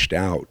God reached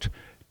out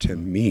to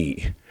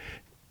me,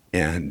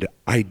 and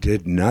I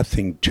did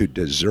nothing to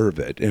deserve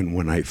it. And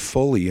when I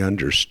fully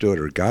understood,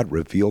 or God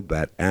revealed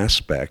that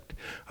aspect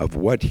of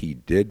what he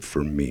did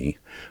for me,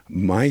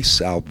 my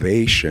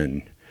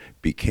salvation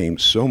became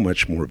so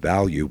much more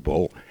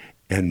valuable,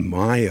 and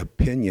my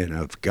opinion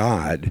of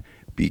God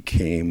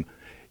became,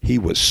 he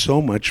was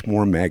so much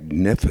more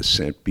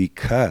magnificent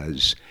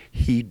because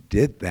he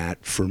did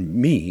that for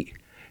me,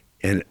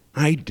 and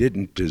I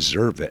didn't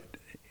deserve it.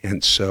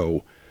 And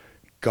so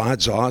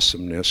God's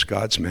awesomeness,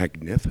 God's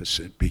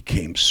magnificence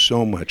became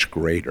so much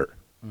greater.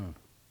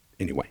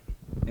 Anyway.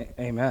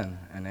 Amen,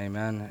 and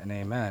amen, and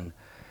amen.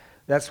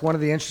 That's one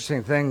of the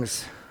interesting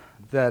things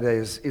that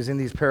is in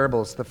these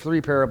parables, the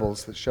three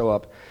parables that show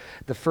up.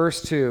 The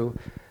first two,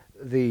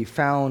 the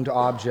found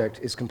object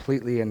is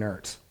completely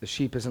inert. The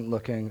sheep isn't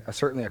looking,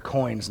 certainly a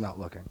coin's not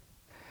looking.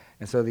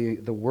 And so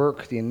the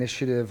work, the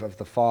initiative of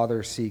the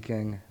Father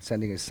seeking,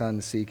 sending his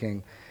Son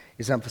seeking,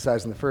 is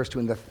emphasized in the first two.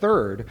 In the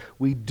third,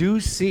 we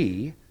do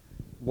see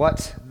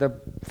what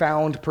the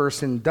found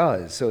person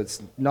does. So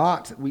it's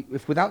not,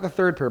 if without the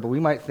third parable,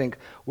 we might think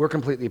we're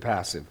completely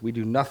passive. We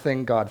do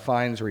nothing, God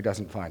finds or he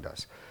doesn't find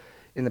us.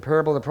 In the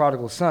parable of the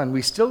prodigal son,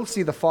 we still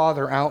see the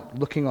father out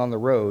looking on the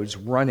roads,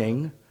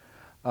 running.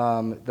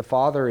 The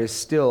father is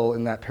still,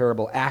 in that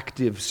parable,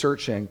 active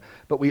searching.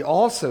 But we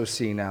also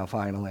see now,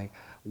 finally,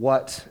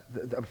 what,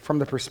 from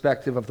the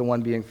perspective of the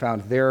one being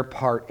found, their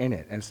part in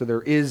it. And so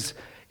there is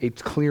a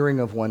clearing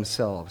of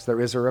oneself.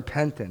 There is a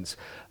repentance.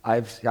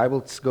 I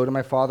will go to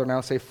my Father and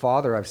I'll say,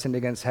 Father, I've sinned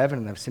against heaven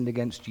and I've sinned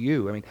against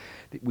you. I mean,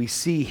 we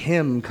see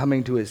him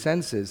coming to his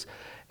senses.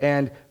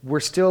 And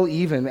we're still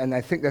even, and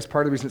I think that's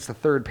part of the reason it's the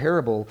third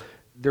parable,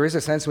 there is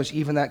a sense in which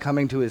even that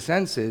coming to his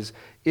senses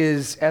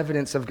is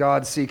evidence of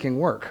God's seeking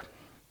work.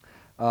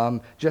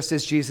 Just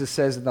as Jesus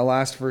says in the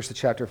last verse of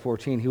chapter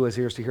 14, who has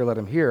ears to hear, let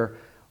him hear,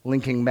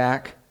 linking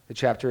back to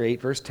chapter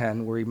 8, verse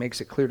 10, where he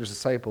makes it clear to his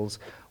disciples,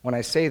 when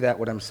I say that,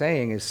 what I'm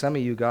saying is some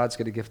of you God's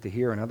got a gift to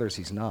hear and others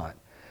he's not.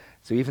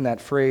 So even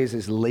that phrase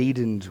is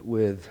laden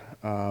with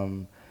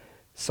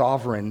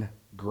sovereign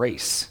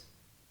grace.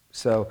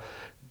 So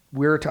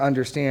we're to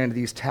understand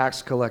these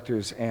tax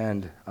collectors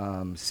and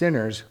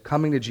sinners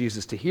coming to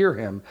Jesus to hear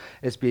him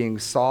as being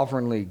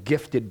sovereignly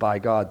gifted by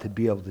God to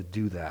be able to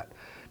do that,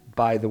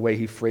 by the way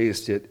he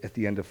phrased it at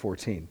the end of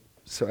 14.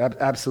 So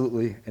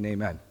absolutely and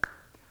amen.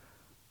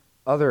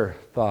 Other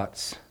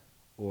thoughts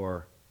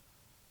or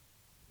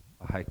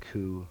a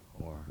haiku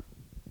or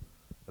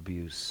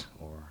abuse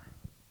or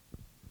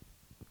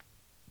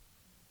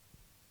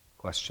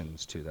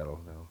questions too?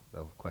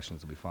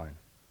 Questions will be fine.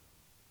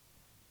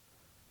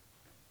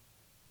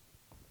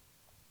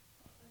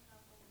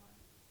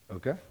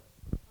 Okay.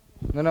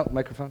 No,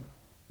 microphone.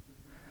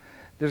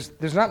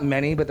 There's not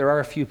many, but there are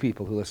a few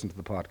people who listen to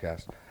the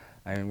podcast.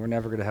 I mean, we're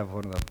never going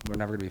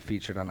to be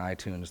featured on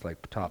iTunes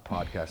like top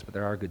podcast, but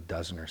there are a good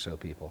dozen or so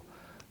people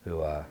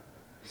who,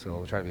 so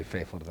we'll try to be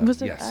faithful to them.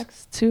 Was it Yes.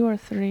 Acts 2 or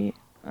 3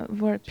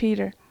 where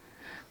Peter?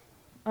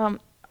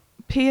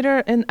 Peter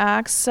in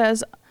Acts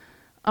says,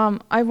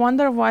 I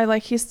wonder why,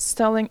 like, he's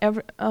telling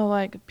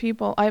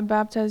people, I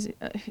baptize,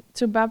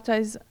 to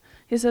baptize,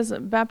 he says,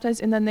 baptize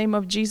in the name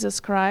of Jesus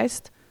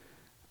Christ.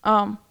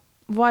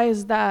 Why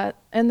is that?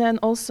 And then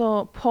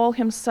also Paul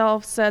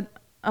himself said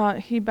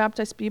he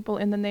baptized people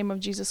in the name of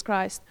Jesus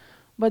Christ.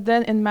 But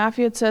then in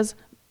Matthew it says,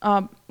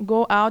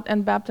 go out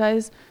and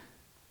baptize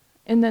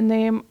in the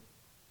name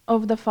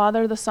of the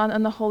Father, the Son,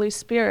 and the Holy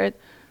Spirit.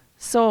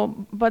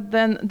 So, but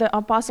then the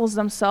apostles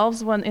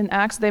themselves, when in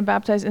Acts, they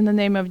baptize in the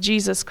name of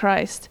Jesus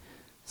Christ.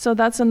 So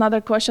that's another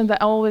question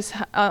that I always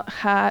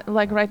had,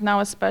 like right now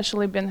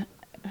especially, been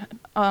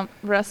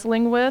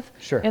wrestling with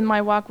Sure. in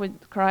my walk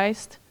with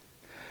Christ.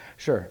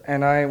 Sure.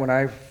 And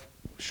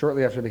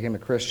shortly after I became a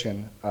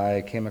Christian,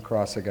 I came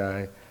across a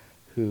guy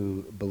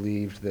who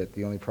believed that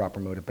the only proper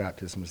mode of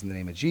baptism was in the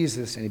name of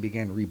Jesus, and he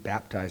began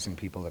rebaptizing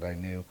people that I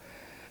knew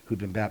who'd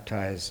been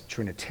baptized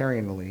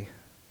Trinitarianly,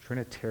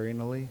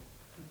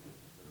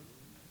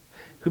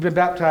 who'd been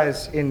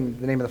baptized in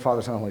the name of the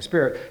Father, Son, and Holy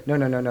Spirit. No,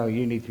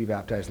 you need to be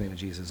baptized in the name of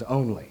Jesus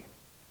only.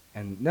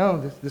 And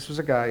no, this was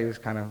a guy who was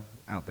kind of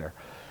out there.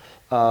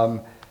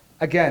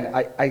 Again,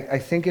 I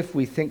think if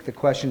we think the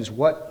question is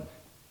what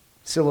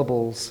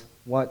syllables,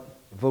 what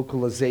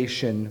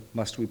vocalization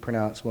must we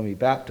pronounce when we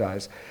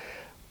baptize,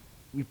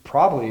 we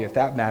probably, if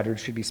that mattered,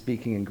 should be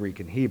speaking in Greek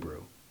and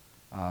Hebrew,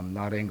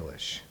 not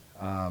English.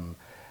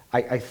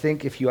 I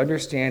think if you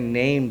understand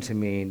name to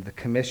mean the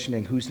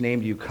commissioning, whose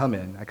name do you come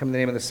in? I come in the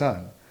name of the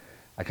Son.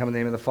 I come in the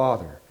name of the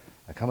Father.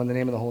 I come in the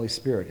name of the Holy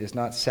Spirit. Is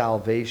not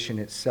salvation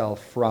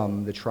itself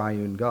from the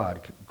triune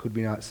God? Could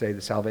we not say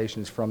the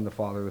salvation is from the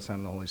Father, the Son,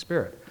 and the Holy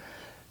Spirit?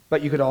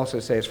 But you could also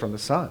say it's from the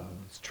Son.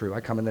 It's true.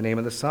 I come in the name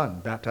of the Son.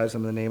 Baptize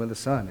them in the name of the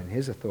Son in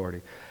his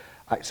authority.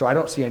 So I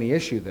don't see any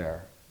issue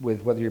there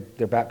with whether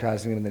they're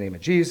baptizing them in the name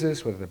of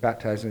Jesus, whether they're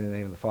baptizing in the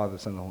name of the Father, the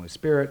Son, and the Holy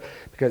Spirit,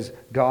 because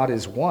God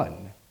is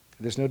one.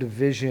 There's no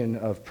division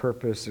of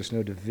purpose. There's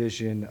no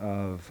division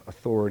of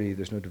authority.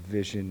 There's no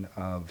division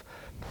of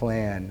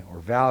plan or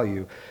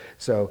value.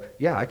 So,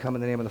 yeah, I come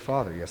in the name of the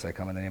Father. Yes, I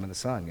come in the name of the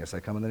Son. Yes, I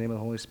come in the name of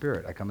the Holy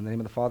Spirit. I come in the name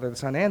of the Father, the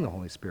Son, and the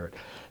Holy Spirit.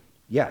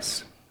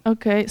 Yes.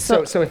 Okay,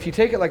 So if you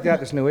take it like that,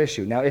 there's no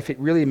issue. Now, if it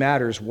really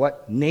matters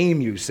what name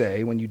you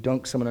say when you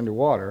dunk someone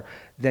underwater,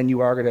 then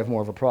you are going to have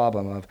more of a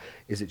problem of,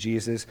 is it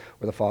Jesus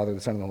or the Father, the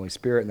Son, and the Holy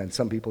Spirit? And then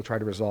some people try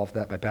to resolve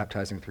that by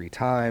baptizing 3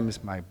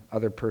 times. My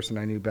other person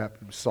I knew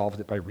solved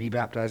it by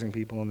rebaptizing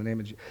people in the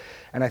name of Jesus.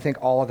 And I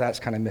think all of that's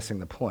kind of missing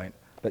the point.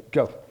 But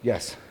go,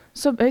 yes.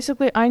 So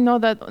basically, I know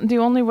that the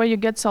only way you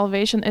get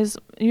salvation is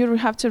you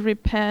have to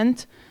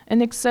repent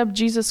and accept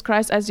Jesus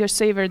Christ as your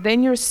Savior.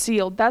 Then you're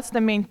sealed. That's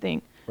the main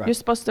thing. Right. You're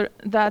supposed to.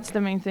 That's the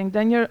main thing.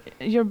 Then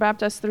you're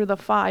baptized through the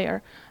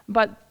fire.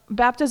 But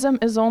baptism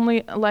is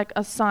only like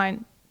a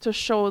sign to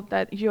show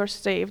that you're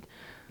saved.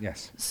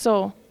 Yes.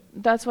 So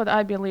that's what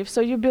I believe. So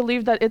you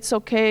believe that it's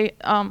okay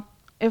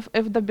if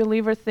the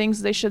believer thinks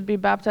they should be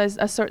baptized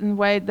a certain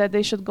way, that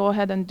they should go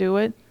ahead and do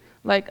it.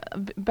 Like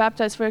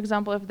baptized, for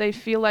example, if they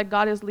feel like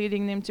God is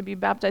leading them to be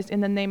baptized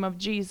in the name of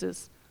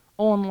Jesus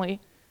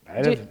only.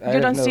 You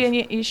don't see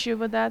any issue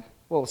with that?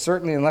 Well,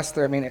 certainly unless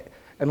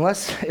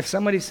if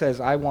somebody says,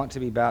 I want to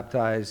be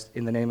baptized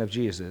in the name of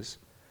Jesus,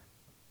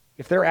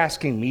 if they're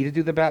asking me to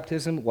do the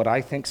baptism, what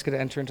I think is going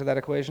to enter into that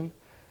equation,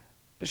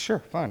 but sure,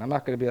 fine. I'm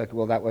not going to be like,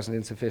 well, that wasn't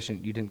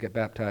insufficient. You didn't get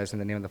baptized in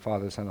the name of the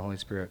Father, the Son, and the Holy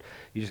Spirit.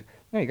 You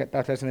got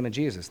baptized in the name of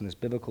Jesus, and there's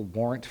biblical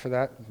warrant for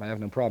that. I have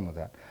no problem with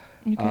that.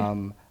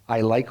 Okay. I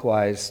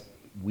likewise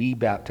we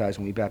baptize,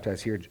 when we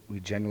baptize here, we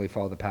generally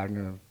follow the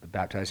pattern of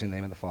baptizing in the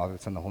name of the Father, the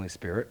Son, and the Holy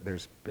Spirit.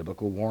 There's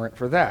biblical warrant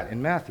for that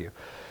in Matthew.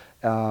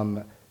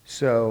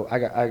 So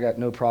I got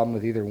no problem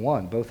with either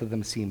one. Both of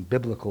them seem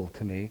biblical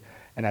to me,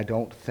 and I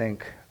don't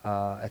think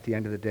at the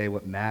end of the day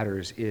what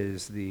matters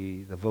is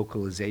the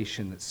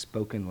vocalization that's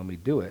spoken when we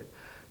do it.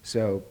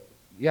 So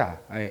yeah,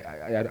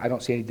 I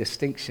don't see any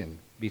distinction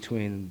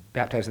between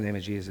baptizing in the name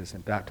of Jesus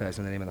and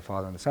baptizing in the name of the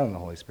Father and the Son and the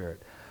Holy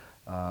Spirit.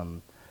 I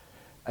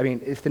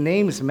mean, if the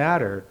names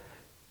matter,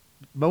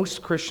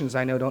 most Christians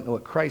I know don't know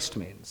what Christ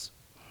means.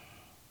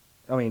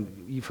 I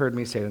mean, you've heard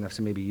me say it enough,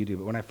 so maybe you do,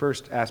 but when I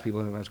first asked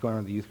people, when I was going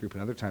around the youth group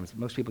and other times,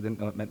 most people didn't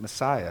know it meant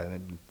Messiah,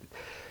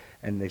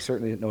 and they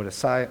certainly didn't know what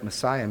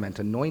Messiah meant,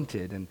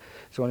 anointed. And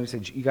so when we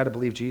said, you got to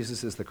believe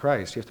Jesus is the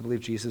Christ, you have to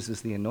believe Jesus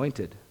is the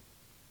anointed.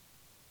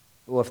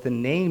 Well, if the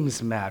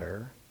names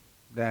matter,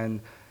 then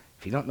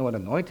if you don't know what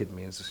anointed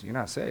means, you're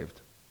not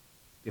saved.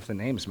 If the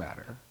names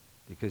matter,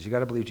 because you got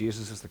to believe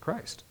Jesus is the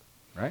Christ,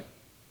 right?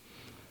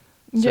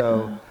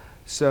 Yeah.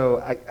 So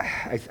I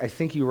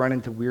think you run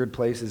into weird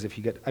places if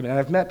you get. I mean,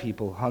 I've met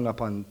people hung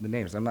up on the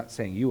names. I'm not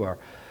saying you are.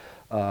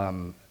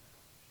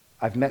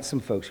 I've met some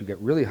folks who get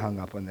really hung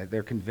up on that.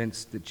 They're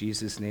convinced that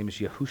Jesus' name is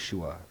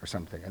Yahushua or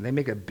something, and they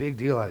make a big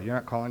deal out of it. You're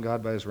not calling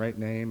God by his right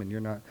name, and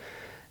you're not,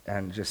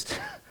 and just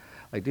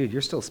like, dude,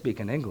 you're still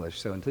speaking English.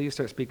 So until you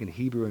start speaking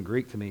Hebrew and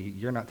Greek to me,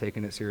 you're not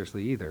taking it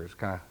seriously either. It's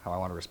kind of how I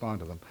want to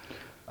respond to them.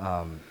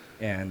 I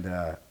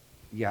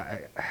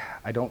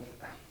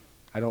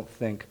don't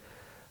think.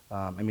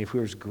 I mean, if it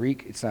was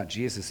Greek, it's not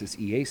Jesus, it's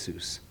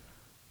Iesus.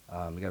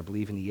 You got to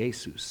believe in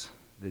Iesus.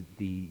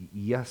 The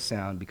Y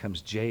sound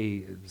becomes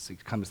J.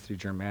 It comes through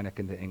Germanic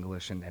into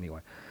English, and anyway.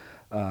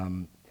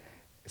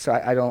 So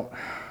I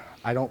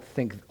don't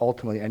think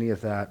ultimately any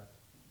of that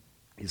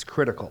is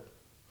critical.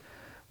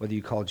 Whether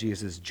you call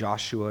Jesus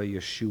Joshua,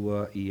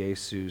 Yeshua,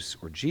 Iesus,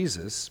 or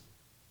Jesus,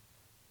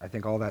 I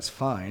think all that's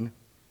fine,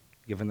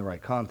 given the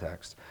right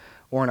context.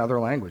 Or in other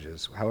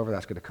languages, however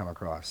that's going to come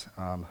across.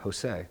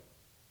 Jose.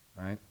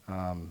 Right?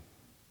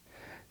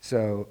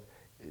 So,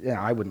 yeah,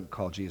 I wouldn't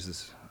call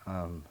Jesus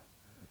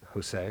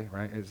Jose,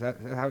 right? Is that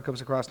how it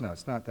comes across? No,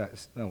 it's not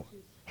that. No.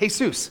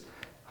 Jesus.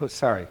 Oh,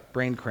 sorry,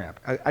 brain cramp.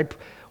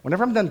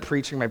 Whenever I'm done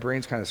preaching, my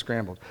brain's kind of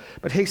scrambled.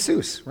 But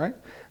Jesus, right?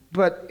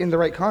 But in the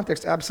right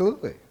context,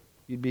 absolutely.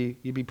 You'd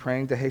be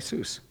praying to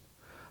Jesus.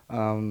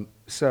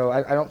 So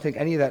I don't think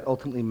any of that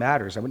ultimately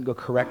matters. I wouldn't go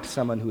correct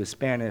someone who is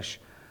Spanish.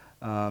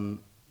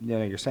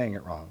 You're saying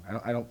it wrong.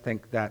 I don't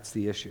think that's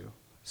the issue.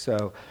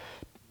 So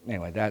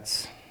anyway,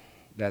 that's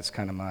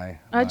kind of my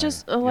I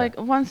just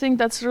one thing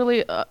that's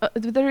really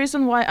the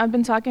reason why I've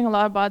been talking a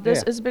lot about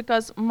this is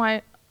because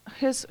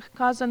his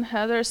cousin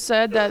Heather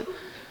said that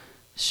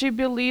she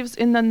believes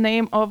in the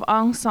name of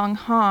Aung San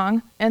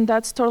Hong, and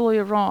that's totally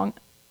wrong.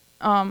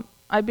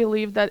 I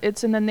believe that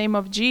it's in the name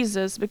of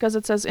Jesus, because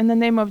it says, in the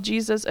name of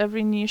Jesus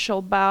every knee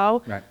shall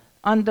bow, right,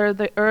 under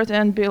the earth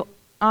and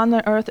on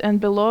the earth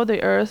and below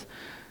the earth.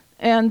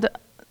 And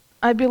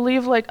I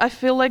believe, I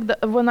feel like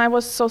when I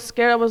was so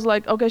scared, I was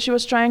like, okay, she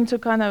was trying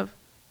to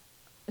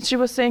she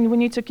was saying we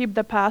need to keep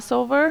the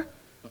Passover.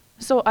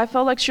 So I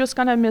felt like she was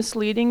kind of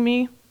misleading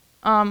me.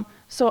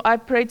 So I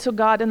prayed to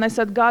God and I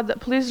said, God,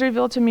 please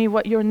reveal to me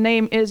what your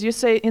name is. You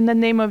say in the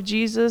name of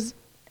Jesus,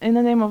 in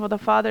the name of the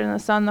Father and the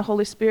Son and the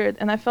Holy Spirit.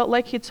 And I felt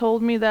like he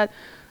told me that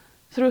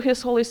through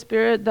his Holy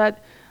Spirit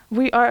that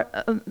we are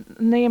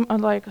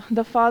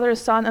the Father,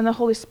 Son, and the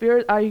Holy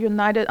Spirit are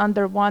united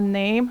under one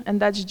name, and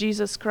that's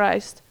Jesus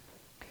Christ.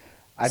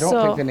 I don't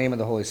think the name of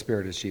the Holy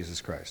Spirit is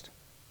Jesus Christ.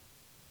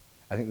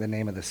 I think the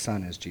name of the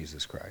Son is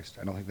Jesus Christ.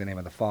 I don't think the name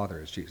of the Father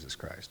is Jesus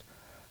Christ.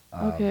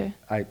 Okay.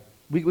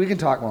 We can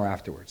talk more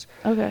afterwards.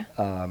 Okay.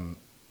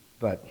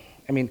 But,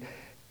 I mean,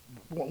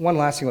 one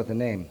last thing about the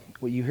name.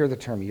 When you hear the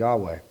term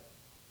Yahweh,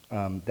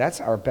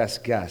 that's our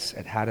best guess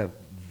at how to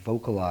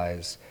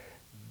vocalize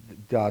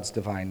God's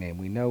divine name.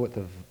 We know what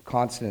the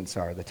consonants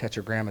are, the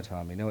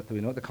tetragrammaton. We know what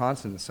the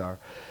consonants are,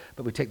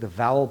 but we take the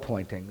vowel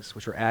pointings,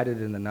 which were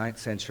added in the 9th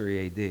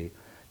century AD,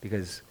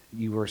 because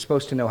you were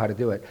supposed to know how to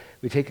do it.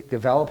 We take the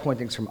vowel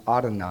pointings from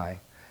Adonai,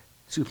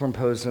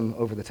 superimpose them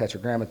over the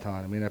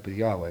tetragrammaton, and we end up with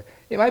Yahweh.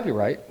 It might be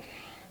right,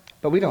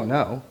 but we don't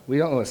know. We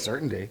don't know with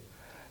certainty.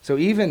 So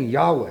even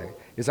Yahweh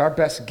is our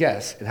best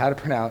guess at how to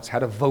pronounce, how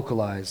to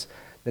vocalize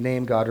the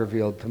name God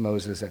revealed to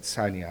Moses at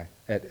Sinai,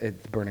 at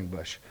the burning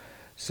bush.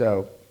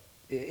 So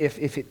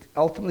if it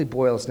ultimately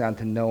boils down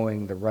to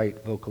knowing the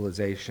right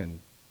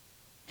vocalization,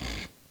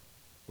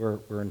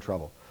 we're in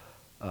trouble.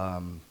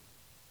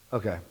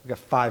 Okay, we got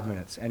 5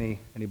 minutes.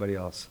 Anybody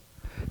else?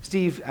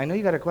 Steve, I know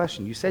you got a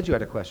question. You said you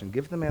had a question.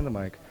 Give the man the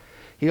mic.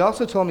 He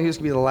also told me he was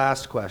going to be the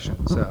last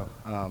question. So,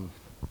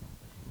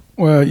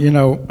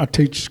 Well, I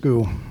teach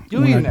school.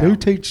 I do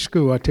teach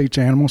school, I teach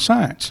animal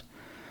science.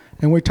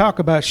 And we talk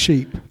about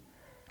sheep.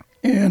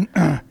 And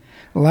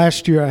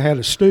last year I had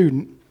a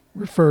student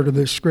refer to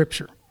this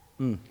scripture.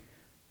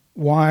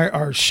 Why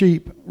are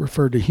sheep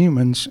referred to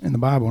humans in the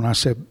Bible? And I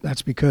said,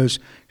 that's because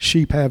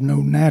sheep have no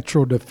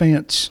natural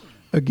defense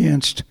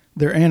against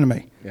their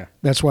enemy. Yeah.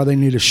 That's why they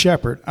need a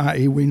shepherd,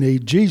 i.e., we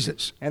need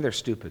Jesus. And they're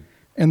stupid.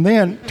 And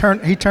then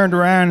he turned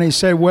around and he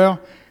said, well,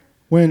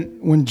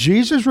 when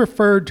Jesus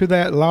referred to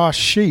that lost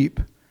sheep,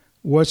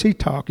 was he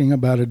talking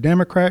about a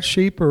Democrat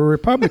sheep or a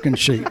Republican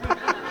sheep?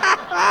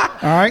 All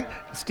right?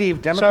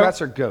 Steve,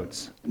 Democrats are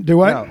goats.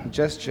 Do I? No,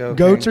 just joking.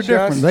 Goats are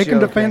different. Just They can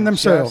defend joking.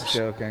 themselves. Just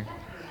joking.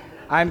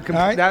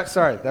 right.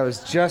 Sorry, that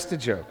was just a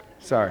joke.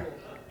 Sorry.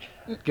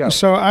 Go.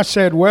 So I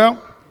said,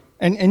 well,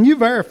 and you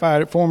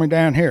verified it for me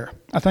down here.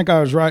 I think I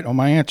was right on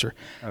my answer.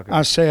 Okay.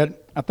 I said,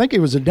 I think he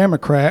was a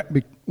Democrat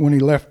when he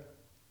left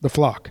the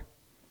flock.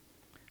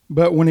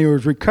 But when he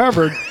was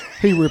recovered,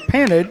 he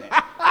repented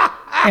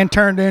and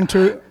turned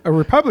into a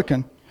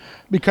Republican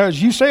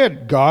because you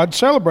said God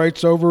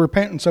celebrates over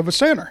repentance of a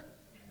sinner.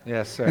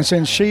 Yes, sir. And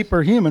since sheep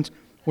are humans,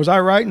 was I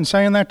right in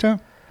saying that to him?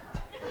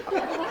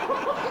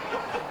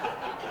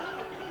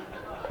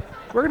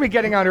 We're going to be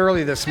getting on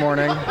early this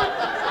morning.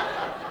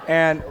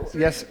 And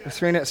yes,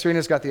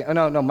 Serena's got the,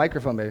 no,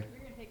 microphone, baby.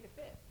 You're going to take the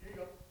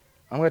fifth.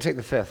 I'm going to take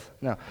the fifth.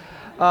 No.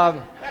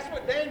 That's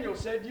what Daniel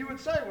said you would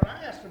say when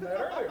I asked him that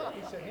earlier.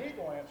 He said he ain't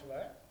going to answer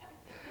that.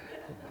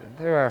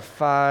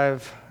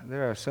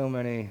 There are so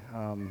many,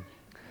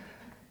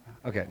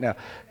 okay, no.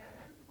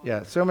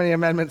 Yeah, so many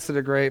amendments that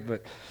are great,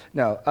 but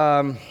no.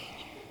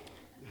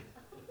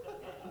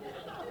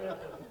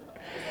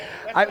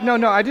 I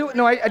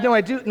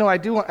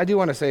do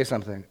want to say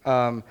something.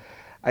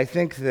 I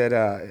think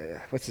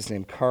that, what's his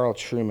name? Carl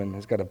Trueman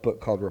has got a book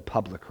called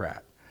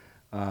Republicrat.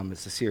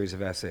 It's a series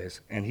of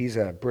essays. And he's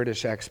a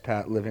British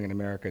expat living in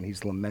America, and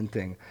he's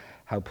lamenting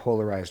how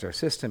polarized our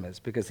system is,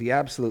 because the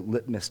absolute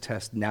litmus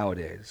test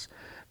nowadays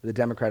for the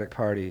Democratic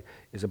Party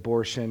is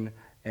abortion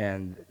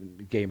and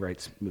gay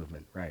rights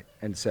movement, right?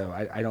 And so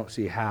I don't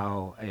see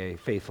how a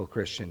faithful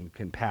Christian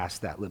can pass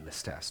that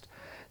litmus test.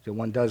 So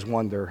one does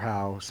wonder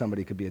how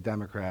somebody could be a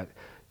Democrat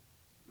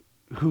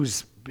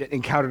who's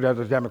encountered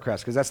other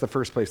Democrats, because that's the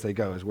first place they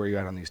go, is where you're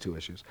at on these two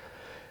issues.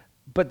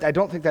 But I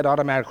don't think that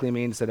automatically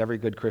means that every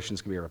good Christian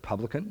is going to be a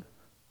Republican.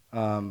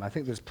 I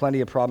think there's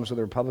plenty of problems with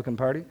the Republican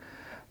Party.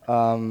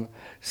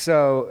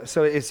 So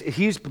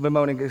he's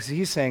bemoaning,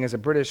 he's saying as a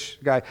British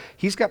guy,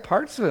 he's got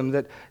parts of him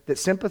that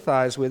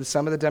sympathize with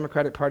some of the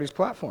Democratic Party's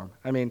platform.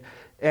 I mean,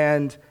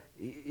 and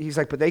he's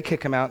like, but they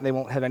kick him out and they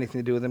won't have anything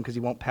to do with him because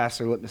he won't pass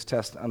their litmus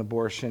test on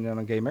abortion and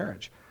on gay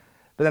marriage.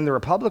 But then the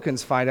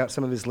Republicans find out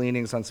some of his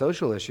leanings on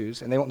social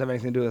issues, and they won't have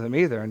anything to do with him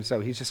either. And so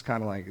he's just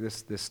kind of like,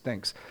 this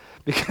stinks,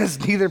 because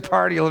neither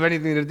party will have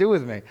anything to do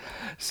with me.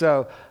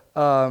 So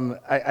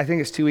I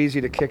think it's too easy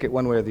to kick it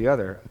one way or the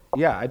other.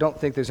 Yeah, I don't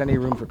think there's any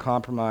room for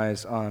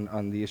compromise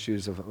on the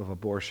issues of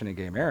abortion and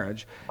gay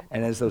marriage.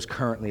 And as those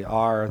currently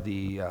are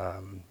the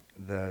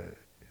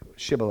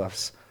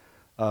shibboleths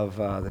of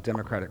the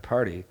Democratic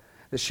Party.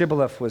 The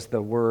shibboleth was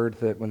the word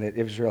that when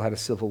Israel had a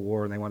civil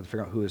war and they wanted to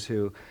figure out who was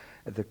who,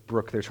 at the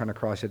brook they're trying to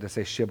cross, you had to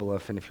say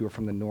shibboleth, and if you were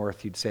from the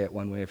north, you'd say it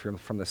one way. If you're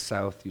from the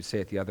south, you'd say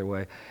it the other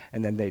way,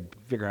 and then they'd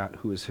figure out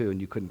who was who,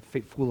 and you couldn't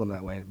fool them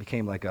that way. It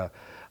became like a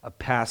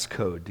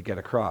passcode to get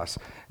across.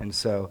 And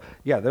so,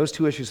 yeah, those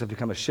two issues have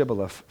become a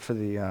shibboleth for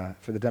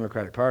the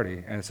Democratic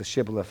Party, and it's a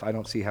shibboleth I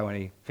don't see how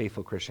any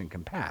faithful Christian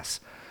can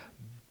pass.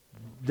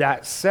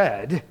 That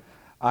said,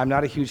 I'm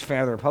not a huge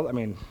fan of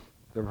the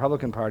the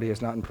Republican Party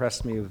has not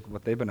impressed me with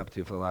what they've been up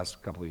to for the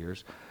last couple of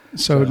years.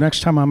 So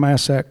next time I'm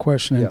asked that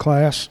question in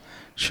class,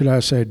 should I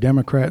say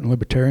Democrat and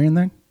Libertarian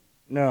then?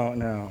 No.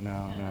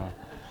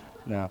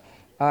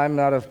 I'm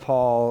not of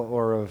Paul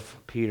or of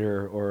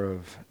Peter or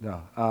of,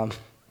 no. I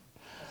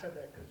said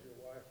that because your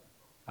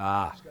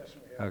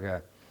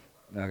wife.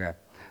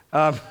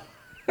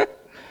 Okay.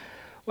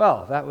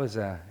 Well, that was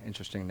an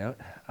interesting note.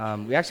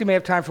 We actually may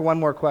have time for one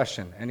more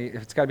question, and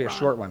it's got to be a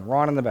short one.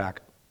 Ron in the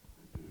back.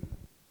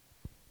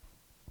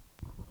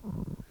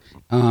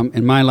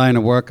 In my line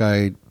of work,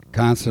 I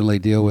constantly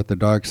deal with the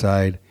dark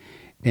side,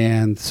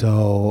 and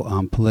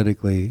so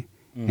politically.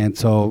 And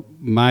so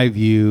my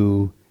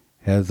view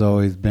has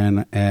always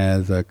been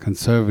as a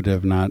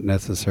conservative, not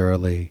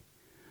necessarily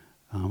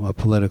a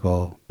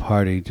political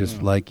party.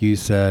 Just like you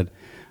said,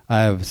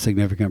 I have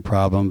significant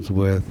problems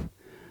with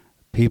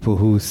people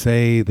who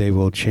say they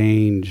will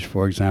change,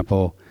 for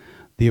example,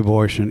 the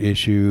abortion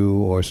issue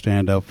or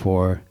stand up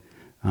for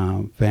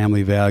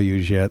family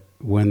values, yet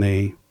when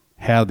they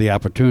have the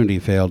opportunity,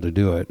 fail to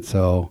do it.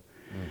 So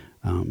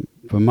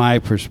from my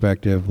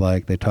perspective,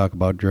 like they talk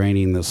about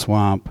draining the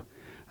swamp,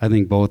 I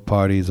think both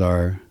parties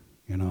are,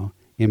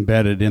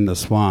 embedded in the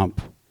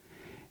swamp,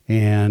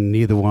 and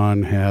neither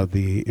one have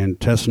the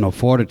intestinal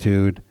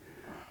fortitude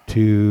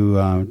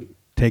to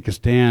take a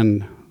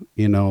stand,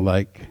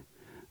 like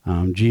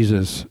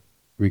Jesus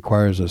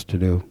requires us to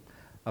do.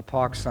 A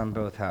pox on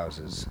both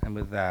houses, and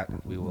with that,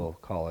 we will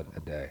call it a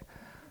day.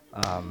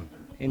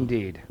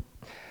 Indeed.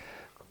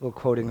 A little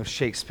quoting of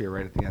Shakespeare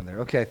right at the end there.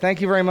 Okay,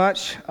 thank you very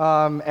much.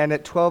 And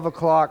at 12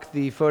 o'clock,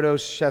 the photo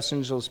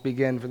sessions will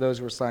begin for those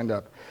who are signed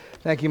up.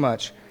 Thank you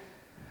much.